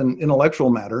to, as an intellectual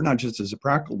matter, not just as a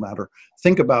practical matter,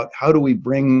 think about how do we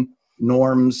bring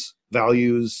norms,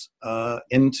 values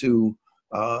into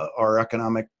our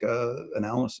economic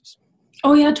analysis.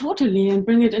 Oh yeah, totally, and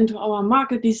bring it into our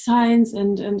market designs,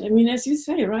 and I mean, as you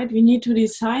say, right, we need to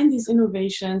design these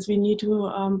innovations. We need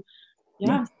to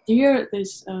steer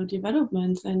these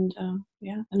developments, and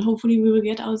and hopefully we will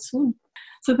get out soon.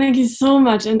 So thank you so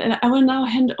much, and I will now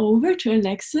hand over to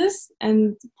Alexis,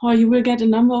 and Paul, you will get a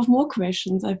number of more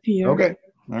questions, I fear. Okay,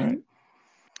 all right.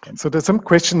 So there's some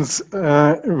questions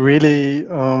really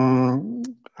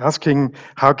asking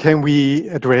how can we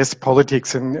address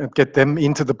politics and get them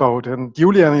into the boat. And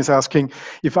Julian is asking,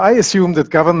 if I assume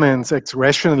that governments act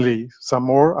rationally, some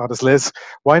more, others less,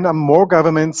 why are more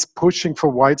governments pushing for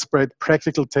widespread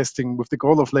practical testing with the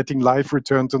goal of letting life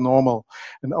return to normal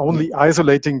and only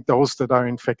isolating those that are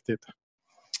infected?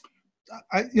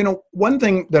 One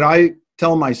thing that I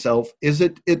tell myself is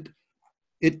it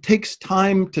takes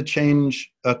time to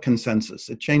change a consensus.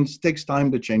 It takes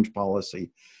time to change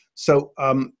policy. So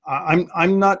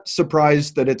I'm not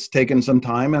surprised that it's taken some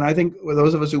time. And I think with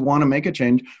those of us who want to make a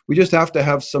change, we just have to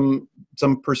have some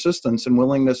persistence and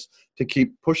willingness to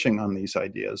keep pushing on these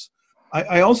ideas.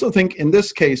 I also think in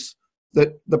this case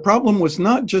that the problem was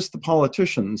not just the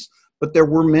politicians, but there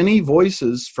were many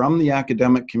voices from the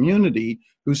academic community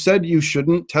who said you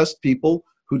shouldn't test people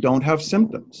who don't have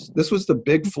symptoms. This was the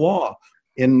big flaw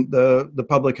in the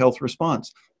public health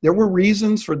response. There were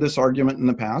reasons for this argument in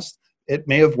the past. It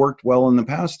may have worked well in the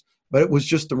past, but it was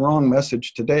just the wrong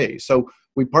message today. So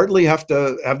we partly have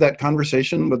to have that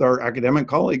conversation with our academic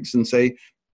colleagues and say,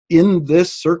 in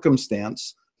this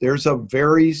circumstance, there's a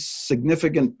very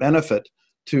significant benefit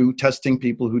to testing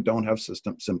people who don't have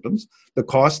symptoms. The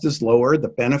cost is lower, the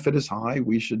benefit is high,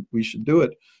 we should do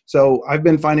it. So I've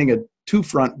been finding a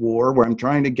two-front war where I'm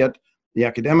trying to get the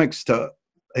academics to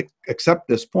accept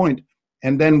this point,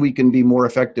 and then we can be more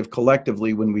effective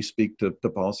collectively when we speak to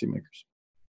policymakers.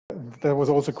 There was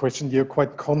also a question. You're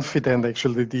quite confident,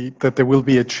 actually, that there will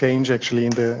be a change, actually,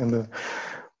 in the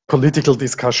political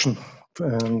discussion,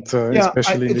 and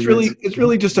especially in the US. It's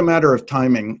really just a matter of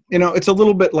timing. You know, it's a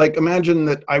little bit like, imagine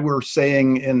that I were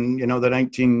saying in, you know, the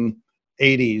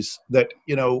 1980s that,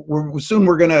 you know, soon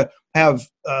we're going to have,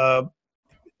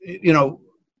 you know,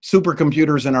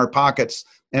 supercomputers in our pockets,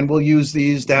 and we'll use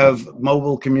these to have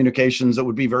mobile communications that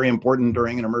would be very important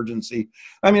during an emergency.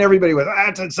 I mean, everybody was,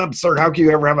 it's absurd. How can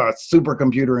you ever have a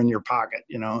supercomputer in your pocket?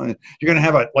 You know, you're going to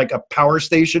have like a power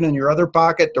station in your other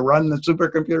pocket to run the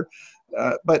supercomputer.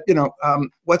 But, you know,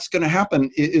 what's going to happen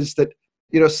is that,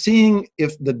 you know, seeing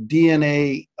if the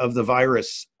DNA of the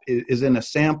virus is in a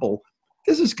sample,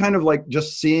 this is kind of like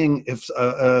just seeing if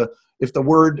the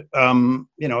word,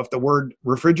 you know, if the word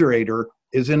refrigerator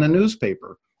is in a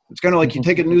newspaper. It's kind of like you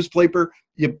take a newspaper,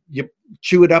 you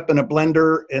chew it up in a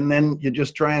blender, and then you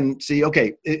just try and see,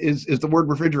 okay, is the word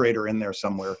refrigerator in there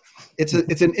somewhere? It's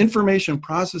an information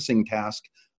processing task.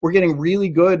 We're getting really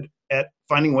good at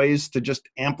finding ways to just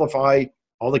amplify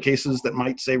all the cases that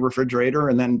might say refrigerator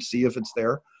and then see if it's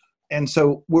there. And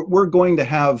so we're going to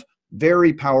have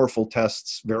very powerful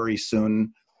tests very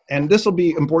soon. And this will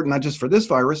be important not just for this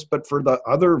virus, but for the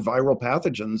other viral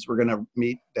pathogens we're going to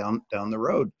meet down the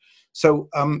road. So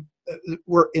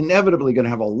we're inevitably going to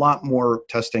have a lot more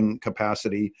testing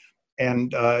capacity,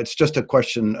 and it's just a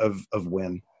question of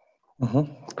when.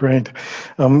 Great.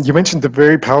 You mentioned the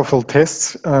very powerful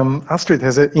tests. Astrid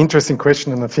has an interesting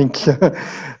question, and I think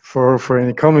for an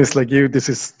economist like you, this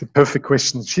is the perfect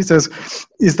question. She says,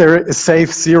 is there a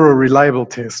safe, zero reliable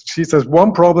test? She says,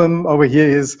 one problem over here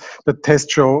is that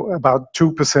tests show about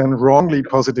 2% wrongly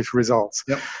positive results.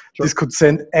 Yep, sure. This could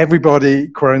send everybody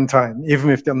quarantine, even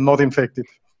if they're not infected.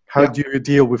 How do you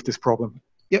deal with this problem?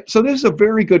 Yep. So this is a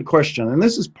very good question. And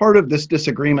this is part of this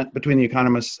disagreement between the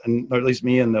economists and, or at least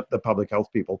me, and the public health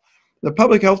people. The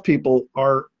public health people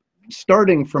are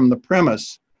starting from the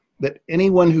premise that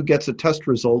anyone who gets a test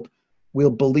result will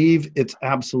believe it's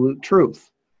absolute truth,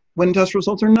 when test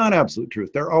results are not absolute truth.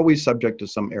 They're always subject to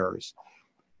some errors.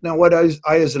 Now, what I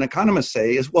as an economist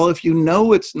say is, well, if you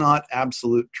know it's not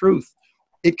absolute truth,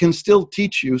 it can still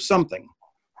teach you something.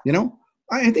 You know,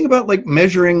 I think about like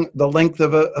measuring the length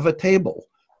of a table.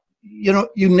 You know,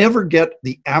 you never get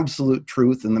the absolute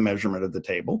truth in the measurement of the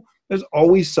table. There's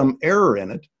always some error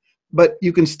in it, but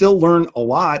you can still learn a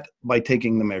lot by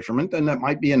taking the measurement, and that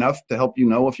might be enough to help you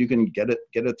know if you can get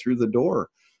it through the door.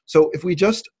 So if we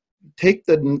just take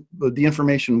the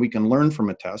information we can learn from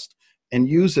a test and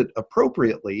use it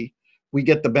appropriately, we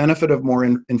get the benefit of more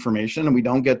information, and we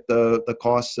don't get the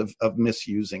costs of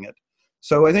misusing it.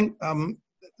 So I think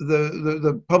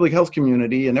the public health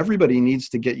community and everybody needs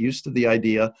to get used to the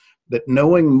idea that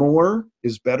knowing more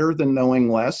is better than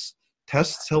knowing less.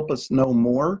 Tests help us know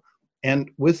more, and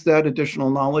with that additional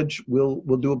knowledge, we'll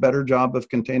do a better job of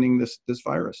containing this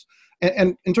virus.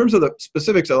 And in terms of the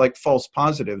specifics, I like false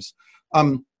positives.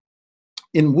 In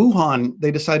Wuhan,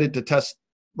 they decided to test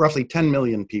roughly 10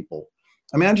 million people.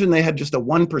 Imagine they had just a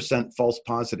 1% false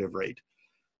positive rate.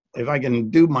 If I can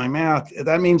do my math,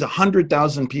 that means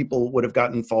 100,000 people would have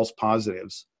gotten false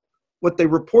positives. What they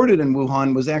reported in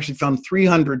Wuhan was they actually found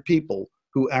 300 people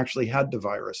who actually had the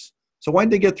virus. So why'd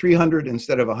they get 300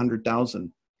 instead of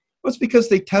 100,000? Well, it's because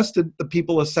they tested the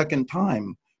people a second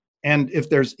time. And if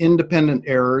there's independent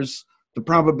errors, the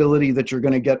probability that you're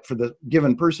going to get for the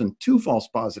given person 2 false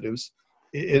positives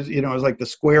is, you know, is like the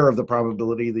square of the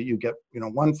probability that you get, you know,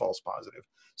 1 false positive.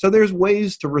 So there's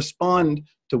ways to respond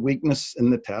to weakness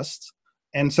in the tests.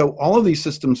 And so all of these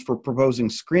systems for proposing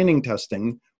screening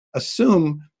testing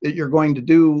assume that you're going to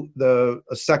do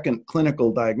a second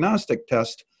clinical diagnostic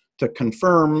test to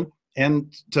confirm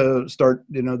and to start,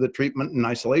 you know, the treatment and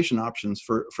isolation options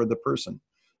for the person.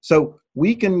 So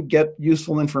we can get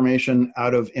useful information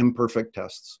out of imperfect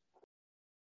tests.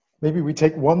 Maybe we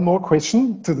take one more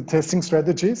question to the testing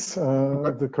strategies.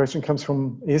 The question comes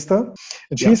from Esther,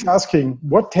 and she's asking,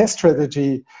 what test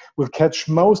strategy will catch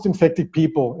most infected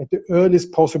people at the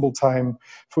earliest possible time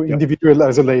for individual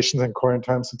isolations and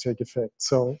quarantines to take effect?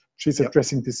 So she's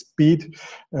addressing the speed,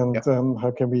 and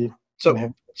how can we...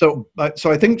 So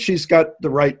I think she's got the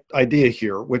right idea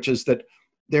here, which is that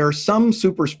there are some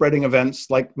super spreading events,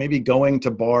 like maybe going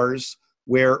to bars,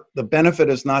 where the benefit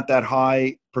is not that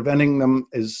high, preventing them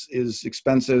is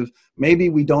expensive. Maybe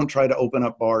we don't try to open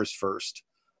up bars first.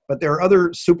 But there are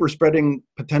other super spreading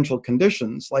potential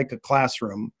conditions, like a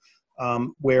classroom,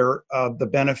 where the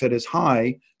benefit is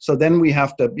high. So then we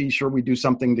have to be sure we do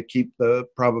something to keep the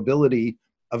probability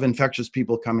of infectious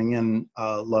people coming in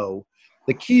low.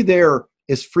 The key there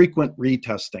is frequent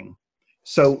retesting.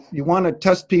 So you want to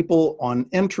test people on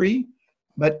entry,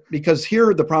 but because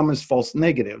here the problem is false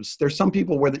negatives. There's some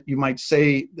people where you might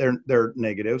say they're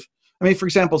negative. I mean, for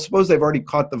example, suppose they've already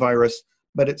caught the virus,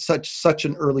 but it's such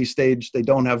an early stage, they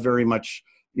don't have very much,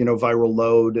 viral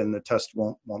load, and the test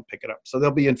won't pick it up. So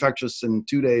they'll be infectious in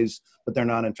 2 days, but they're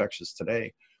not infectious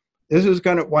today. This is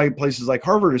kind of why places like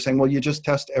Harvard are saying, well, you just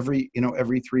test every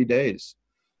 3 days.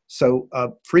 So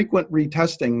frequent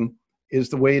retesting is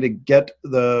the way to get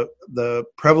the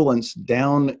prevalence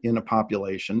down in a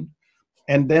population.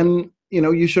 And then,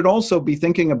 you should also be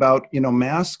thinking about,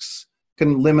 masks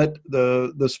can limit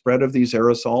the spread of these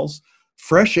aerosols.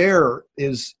 Fresh air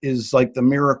is like the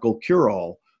miracle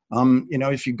cure-all.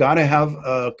 If you got to have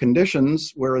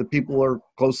conditions where people are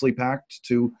closely packed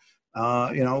to,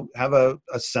 have a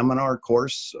seminar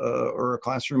course or a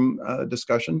classroom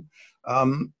discussion,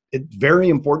 it's very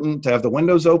important to have the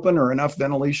windows open or enough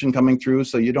ventilation coming through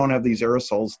so you don't have these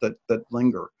aerosols that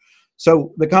linger.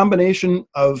 So the combination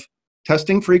of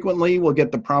testing frequently will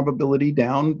get the probability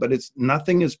down, but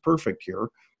nothing is perfect here.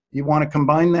 You want to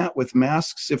combine that with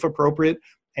masks if appropriate,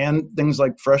 and things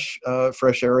like fresh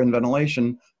air and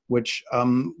ventilation, which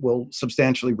will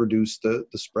substantially reduce the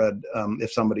spread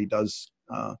if somebody does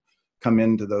come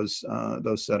into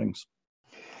those settings.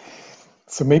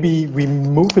 So maybe we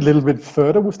move a little bit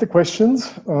further with the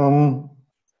questions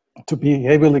to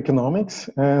behavioral economics.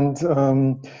 And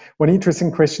one interesting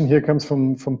question here comes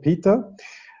from Peter.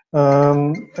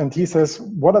 And he says,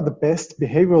 what are the best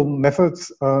behavioral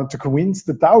methods to convince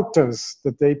the doubters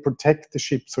that they protect the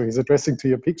ship? So he's addressing to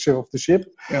your picture of the ship,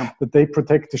 that they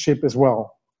protect the ship as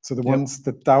well. So the ones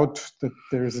that doubt that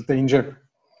there is a danger.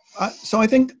 So I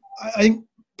think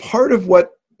part of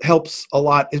what helps a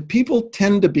lot is people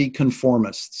tend to be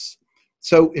conformists.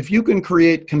 So if you can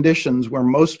create conditions where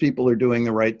most people are doing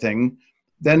the right thing,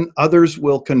 then others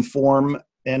will conform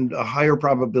and a higher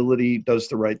probability does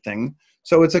the right thing.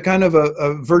 So it's a kind of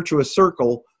a virtuous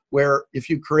circle where if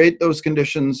you create those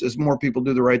conditions, as more people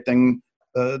do the right thing,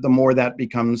 the more that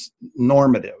becomes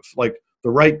normative, like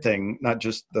the right thing, not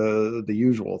just the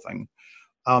usual thing.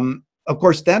 Of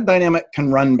course, that dynamic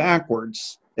can run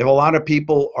backwards. If a lot of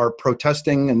people are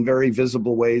protesting in very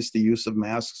visible ways the use of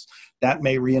masks, that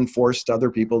may reinforce to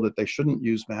other people that they shouldn't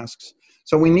use masks.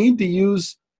 So we need to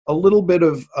use a little bit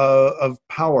of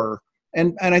power.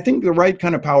 And I think the right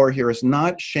kind of power here is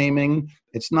not shaming,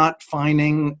 it's not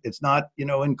fining, it's not,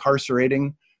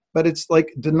 incarcerating, but it's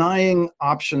like denying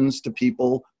options to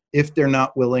people if they're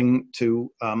not willing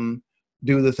to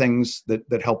do the things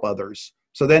that help others.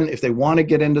 So then if they want to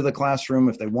get into the classroom,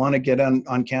 if they want to get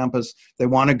on campus, they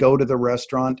want to go to the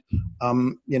restaurant,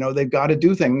 they've got to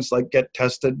do things like get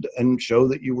tested and show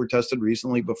that you were tested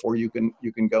recently before you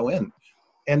can go in.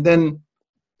 And then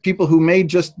people who may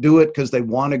just do it because they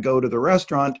want to go to the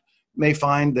restaurant may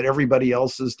find that everybody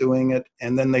else is doing it,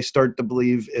 and then they start to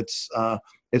believe it's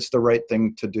the right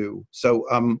thing to do. So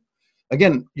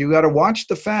again, you got to watch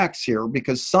the facts here,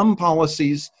 because some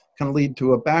policies can lead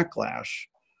to a backlash.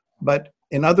 But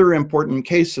in other important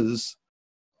cases,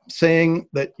 saying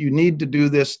that you need to do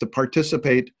this to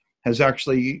participate has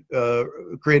actually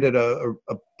created a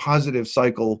positive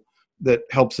cycle that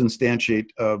helps instantiate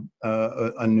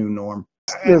a new norm.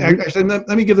 Actually, let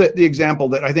me give the example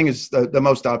that I think is the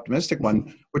most optimistic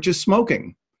one, which is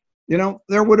smoking.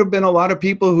 There would have been a lot of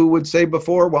people who would say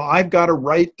before, well, I've got a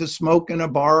right to smoke in a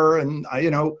bar, and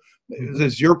this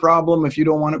is your problem. If you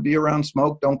don't want to be around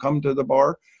smoke, don't come to the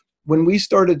bar. When we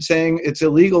started saying it's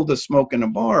illegal to smoke in a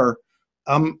bar,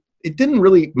 it didn't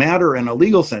really matter in a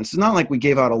legal sense. It's not like we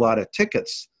gave out a lot of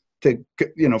tickets to,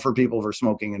 for people for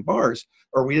smoking in bars,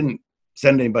 or we didn't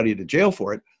send anybody to jail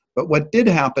for it. But what did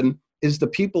happen is the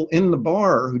people in the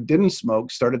bar who didn't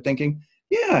smoke started thinking,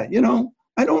 yeah,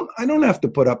 I don't have to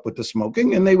put up with the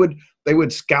smoking. And they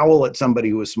would scowl at somebody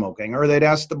who was smoking, or they'd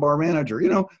ask the bar manager,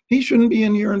 he shouldn't be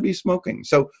in here and be smoking.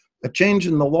 So a change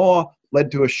in the law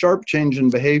led to a sharp change in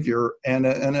behavior and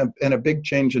a big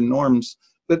change in norms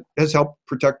that has helped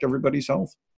protect everybody's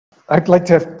health. I'd like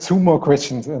to have two more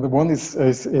questions, and the one is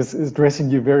addressing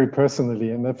you very personally,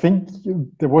 and I think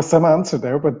there was some answer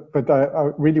there, but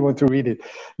I really want to read it.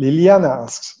 Liliana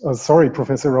asks, sorry,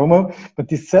 Professor Romo, but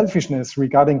this selfishness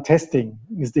regarding testing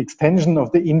is the extension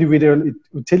of the individual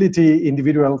utility,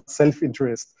 individual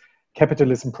self-interest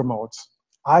capitalism promotes.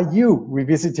 Are you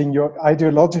revisiting your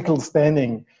ideological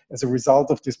standing as a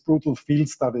result of this brutal field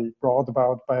study brought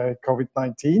about by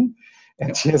COVID-19?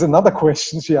 And she has another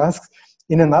question. She asks,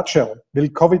 in a nutshell, will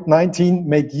COVID-19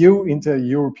 make you into a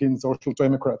European social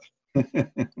democrat?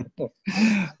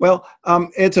 Well,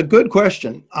 it's a good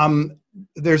question.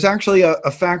 There's actually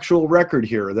a factual record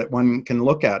here that one can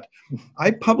look at. I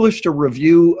published a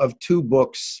review of 2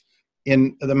 books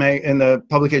in the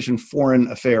publication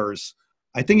Foreign Affairs.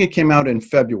 I think it came out in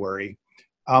February.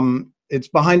 It's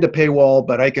behind a paywall,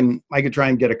 but I could try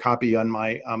and get a copy on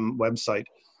my website.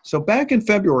 So back in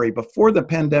February, before the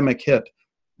pandemic hit,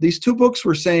 these 2 books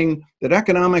were saying that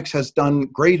economics has done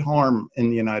great harm in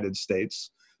the United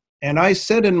States. And I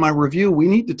said in my review, we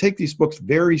need to take these books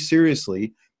very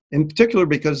seriously, in particular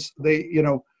because they,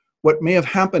 what may have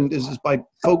happened is by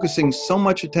focusing so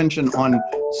much attention on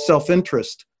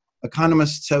self-interest,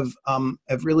 economists have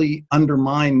really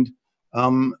undermined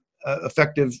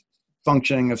effective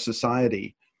functioning of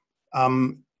society.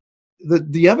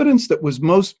 The evidence that was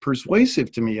most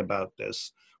persuasive to me about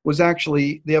this was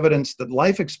actually the evidence that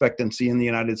life expectancy in the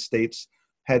United States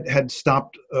had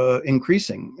stopped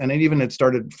increasing, and it even had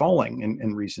started falling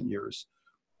in recent years.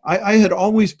 I had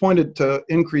always pointed to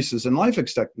increases in life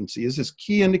expectancy as this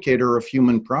key indicator of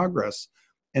human progress,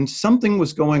 and something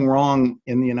was going wrong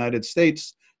in the United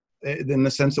States in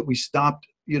the sense that we stopped,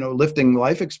 lifting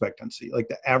life expectancy, like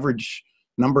the average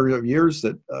number of years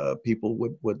that people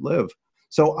would live.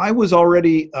 So I was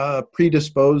already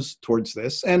predisposed towards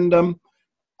this, and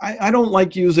I don't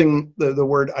like using the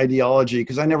word ideology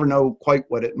because I never know quite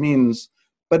what it means,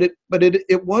 but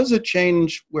it was a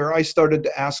change where I started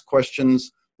to ask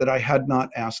questions that I had not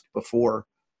asked before.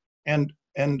 And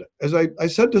as I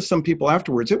said to some people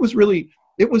afterwards, it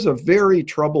was a very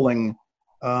troubling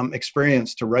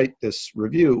experience to write this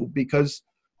review because,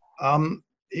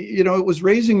 it was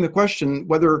raising the question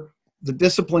whether the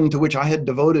discipline to which I had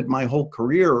devoted my whole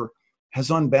career has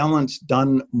on balance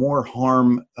done more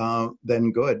harm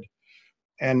than good.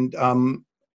 And,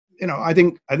 I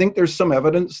think there's some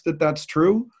evidence that that's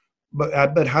true,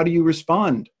 but how do you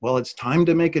respond? Well, it's time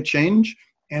to make a change,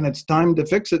 and it's time to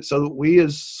fix it so that we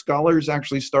as scholars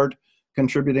actually start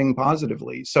contributing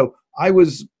positively. So I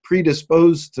was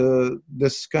predisposed to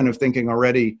this kind of thinking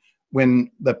already when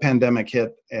the pandemic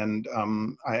hit, and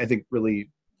I think really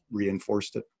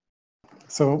reinforced it.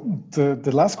 So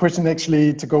the last question,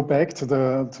 actually, to go back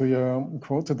to your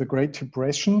quote, to the Great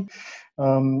Depression,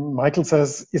 Michael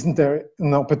says, isn't there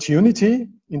an opportunity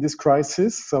in this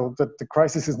crisis so that the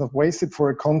crisis is not wasted for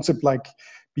a concept like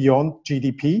beyond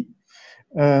GDP?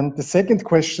 And the second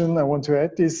question I want to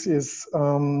add is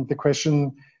the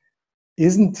question,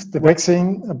 isn't the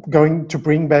vaccine going to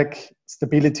bring back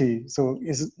stability? So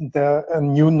is there a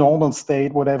new normal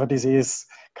state, whatever this is,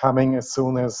 coming as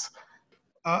soon as...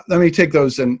 Let me take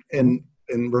those in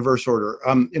reverse order.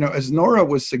 As Nora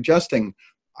was suggesting,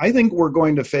 I think we're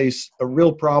going to face a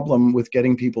real problem with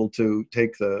getting people to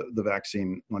take the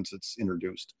vaccine once it's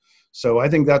introduced. So I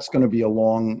think that's going to be a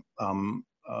long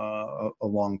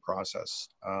process.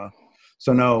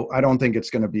 So no, I don't think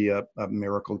it's going to be a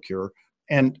miracle cure.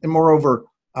 And moreover,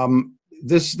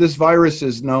 this virus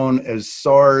is known as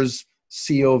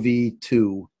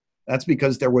SARS-CoV-2. That's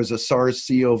because there was a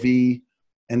SARS-CoV,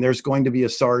 and there's going to be a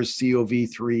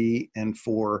SARS-CoV-3 and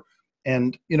 4.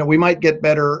 And, we might get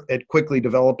better at quickly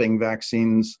developing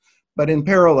vaccines, but in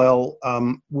parallel,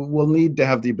 we'll need to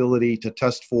have the ability to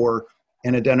test for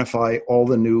and identify all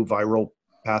the new viral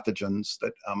pathogens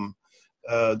that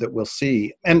we'll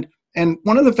see. And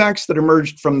one of the facts that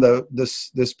emerged from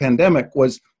this pandemic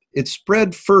was it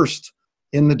spread first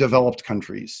in the developed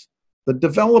countries. The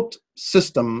developed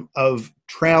system of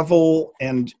travel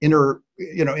and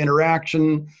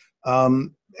interaction,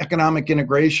 economic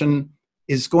integration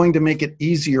is going to make it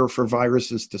easier for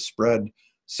viruses to spread.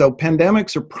 So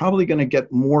pandemics are probably going to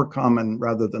get more common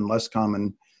rather than less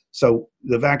common. So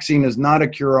the vaccine is not a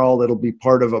cure-all. It'll be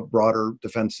part of a broader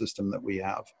defense system that we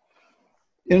have.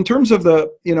 In terms of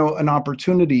an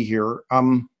opportunity here,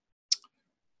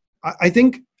 I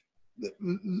think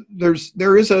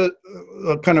there is a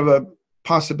kind of a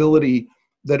possibility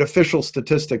that official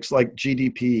statistics like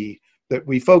GDP that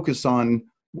we focus on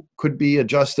could be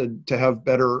adjusted to have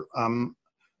better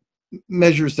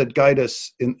measures that guide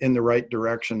us in the right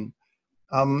direction.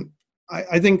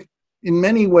 I think in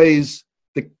many ways,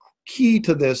 the key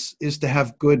to this is to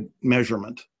have good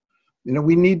measurement.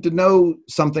 We need to know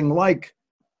something like,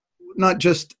 not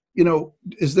just,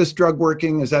 is this drug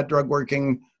working? Is that drug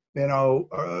working?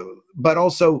 But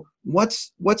also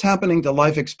what's happening to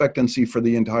life expectancy for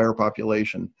the entire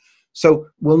population. So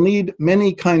we'll need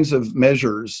many kinds of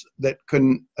measures that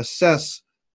can assess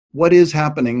what is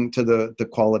happening to the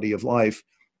quality of life.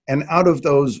 And out of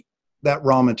that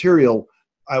raw material,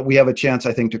 we have a chance,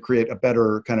 I think, to create a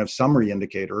better kind of summary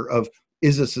indicator of,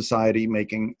 is a society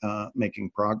making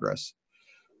progress?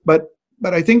 But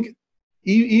I think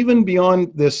even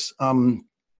beyond this,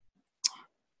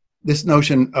 this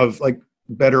notion of like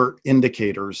better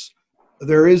indicators,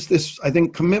 there is this, I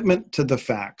think, commitment to the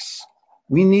facts.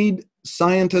 We need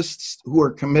scientists who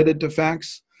are committed to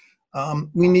facts.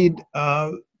 We need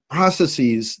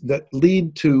processes that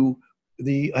lead to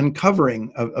the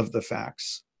uncovering of the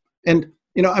facts. And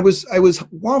you know, I was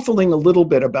waffling a little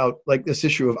bit about like this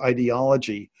issue of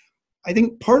ideology. I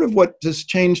think part of what has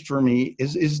changed for me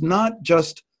is not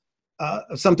just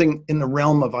something in the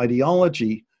realm of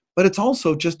ideology, but it's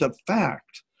also just a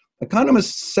fact.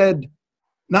 Economists said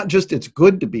not just it's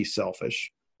good to be selfish,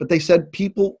 but they said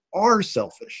people are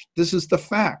selfish. This is the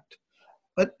fact.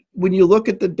 But when you look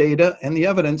at the data and the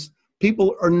evidence,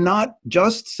 people are not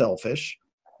just selfish.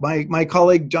 My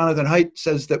colleague Jonathan Haidt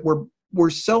says that we're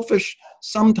selfish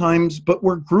sometimes, but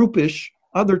we're groupish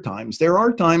other times. There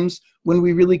are times when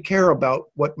we really care about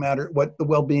what the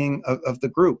well-being of the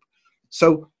group.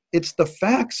 So it's the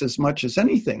facts as much as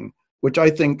anything, which I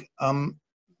think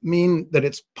mean that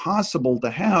it's possible to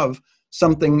have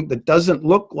something that doesn't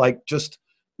look like just,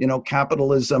 you know,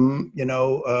 capitalism, you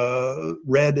know,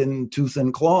 red in tooth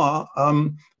and claw.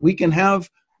 We can have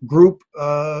group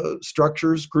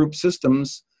structures, group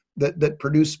systems that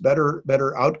produce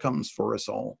better outcomes for us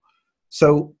all.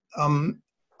 So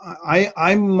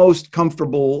I'm most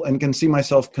comfortable and can see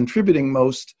myself contributing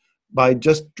most by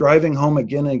just driving home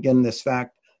again and again this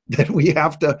fact that we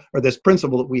have to, or this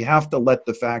principle that we have to let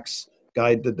the facts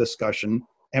guide the discussion.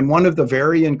 And one of the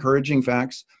very encouraging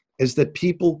facts is that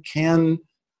people can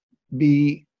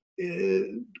be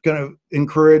kind of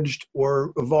encouraged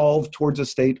or evolve towards a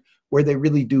state where they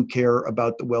really do care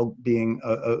about the well-being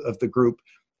of the group.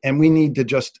 And we need to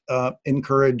just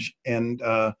encourage and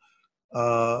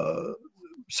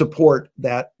support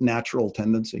that natural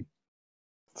tendency.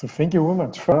 So thank you very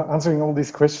much for answering all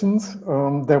these questions.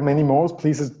 There are many more.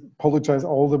 Please apologize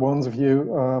all the ones of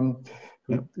you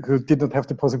who did not have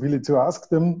the possibility to ask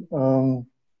them.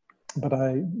 But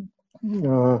I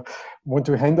want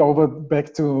to hand over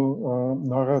back to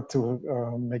Nora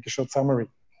to make a short summary.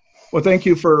 Well, thank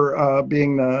you for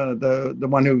being the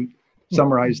one who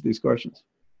summarized these questions.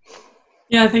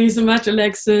 Yeah, thank you so much,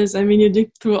 Alexis. I mean, you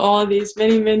dig through all these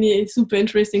many super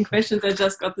interesting questions I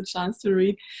just got the chance to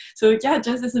read. So yeah,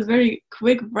 just as a very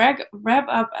quick wrap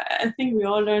up, I think we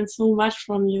all learned so much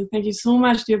from you. Thank you so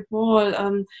much, dear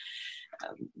Paul.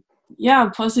 Yeah,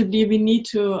 possibly we need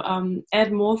to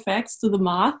add more facts to the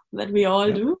math that we all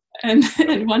do. And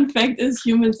one fact is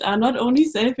humans are not only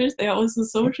selfish, they are also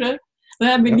social. So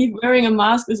I believe wearing a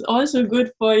mask is also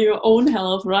good for your own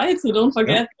health, right? So don't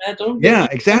forget that. Yeah,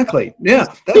 exactly. Yeah,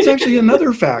 that's actually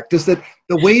another fact, is that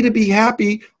the way to be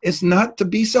happy is not to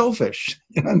be selfish.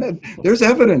 And there's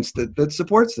evidence that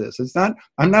supports this. It's not,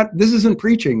 this isn't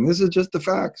preaching. This is just the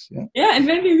facts. Yeah, and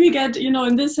maybe we get, you know,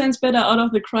 in this sense better out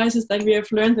of the crisis, that we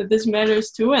have learned that this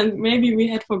matters too. And maybe we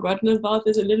had forgotten about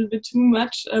this a little bit too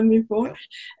much before.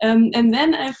 And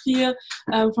then I feel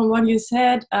from what you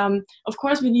said, of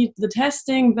course we need the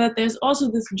testing, but there's also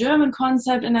this German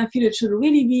concept, and I feel it should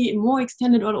really be more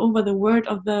extended all over the world,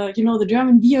 of the, you know, the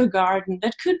German beer garden.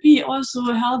 That could be also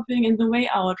helping in the way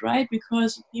out, right?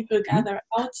 Because people gather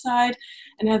outside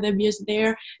and have their beers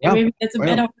there. And maybe that's a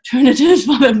better alternative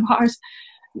for the bars,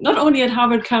 not only at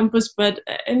Harvard campus, but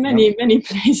in many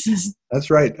places. That's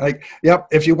right. Like,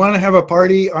 if you want to have a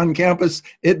party on campus,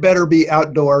 it better be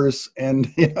outdoors,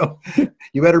 and you know,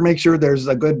 you better make sure there's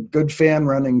a good fan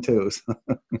running too.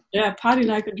 Yeah, party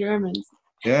like the Germans.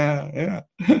 Yeah.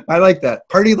 I like that.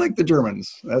 Party like the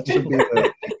Germans. That should be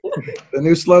the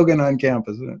new slogan on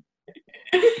campus, isn't it?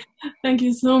 Thank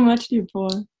you so much, dear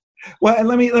Paul. Well, and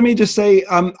let me just say,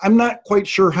 I'm not quite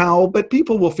sure how, but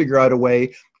people will figure out a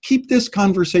way. Keep this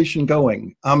conversation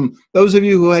going. Those of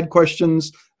you who had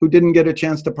questions, who didn't get a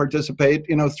chance to participate,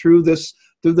 you know, through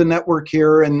the network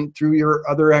here and through your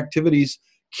other activities,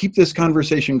 keep this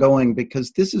conversation going,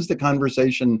 because this is the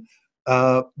conversation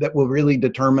that will really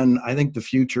determine, I think, the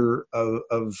future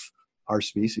of our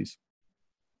species.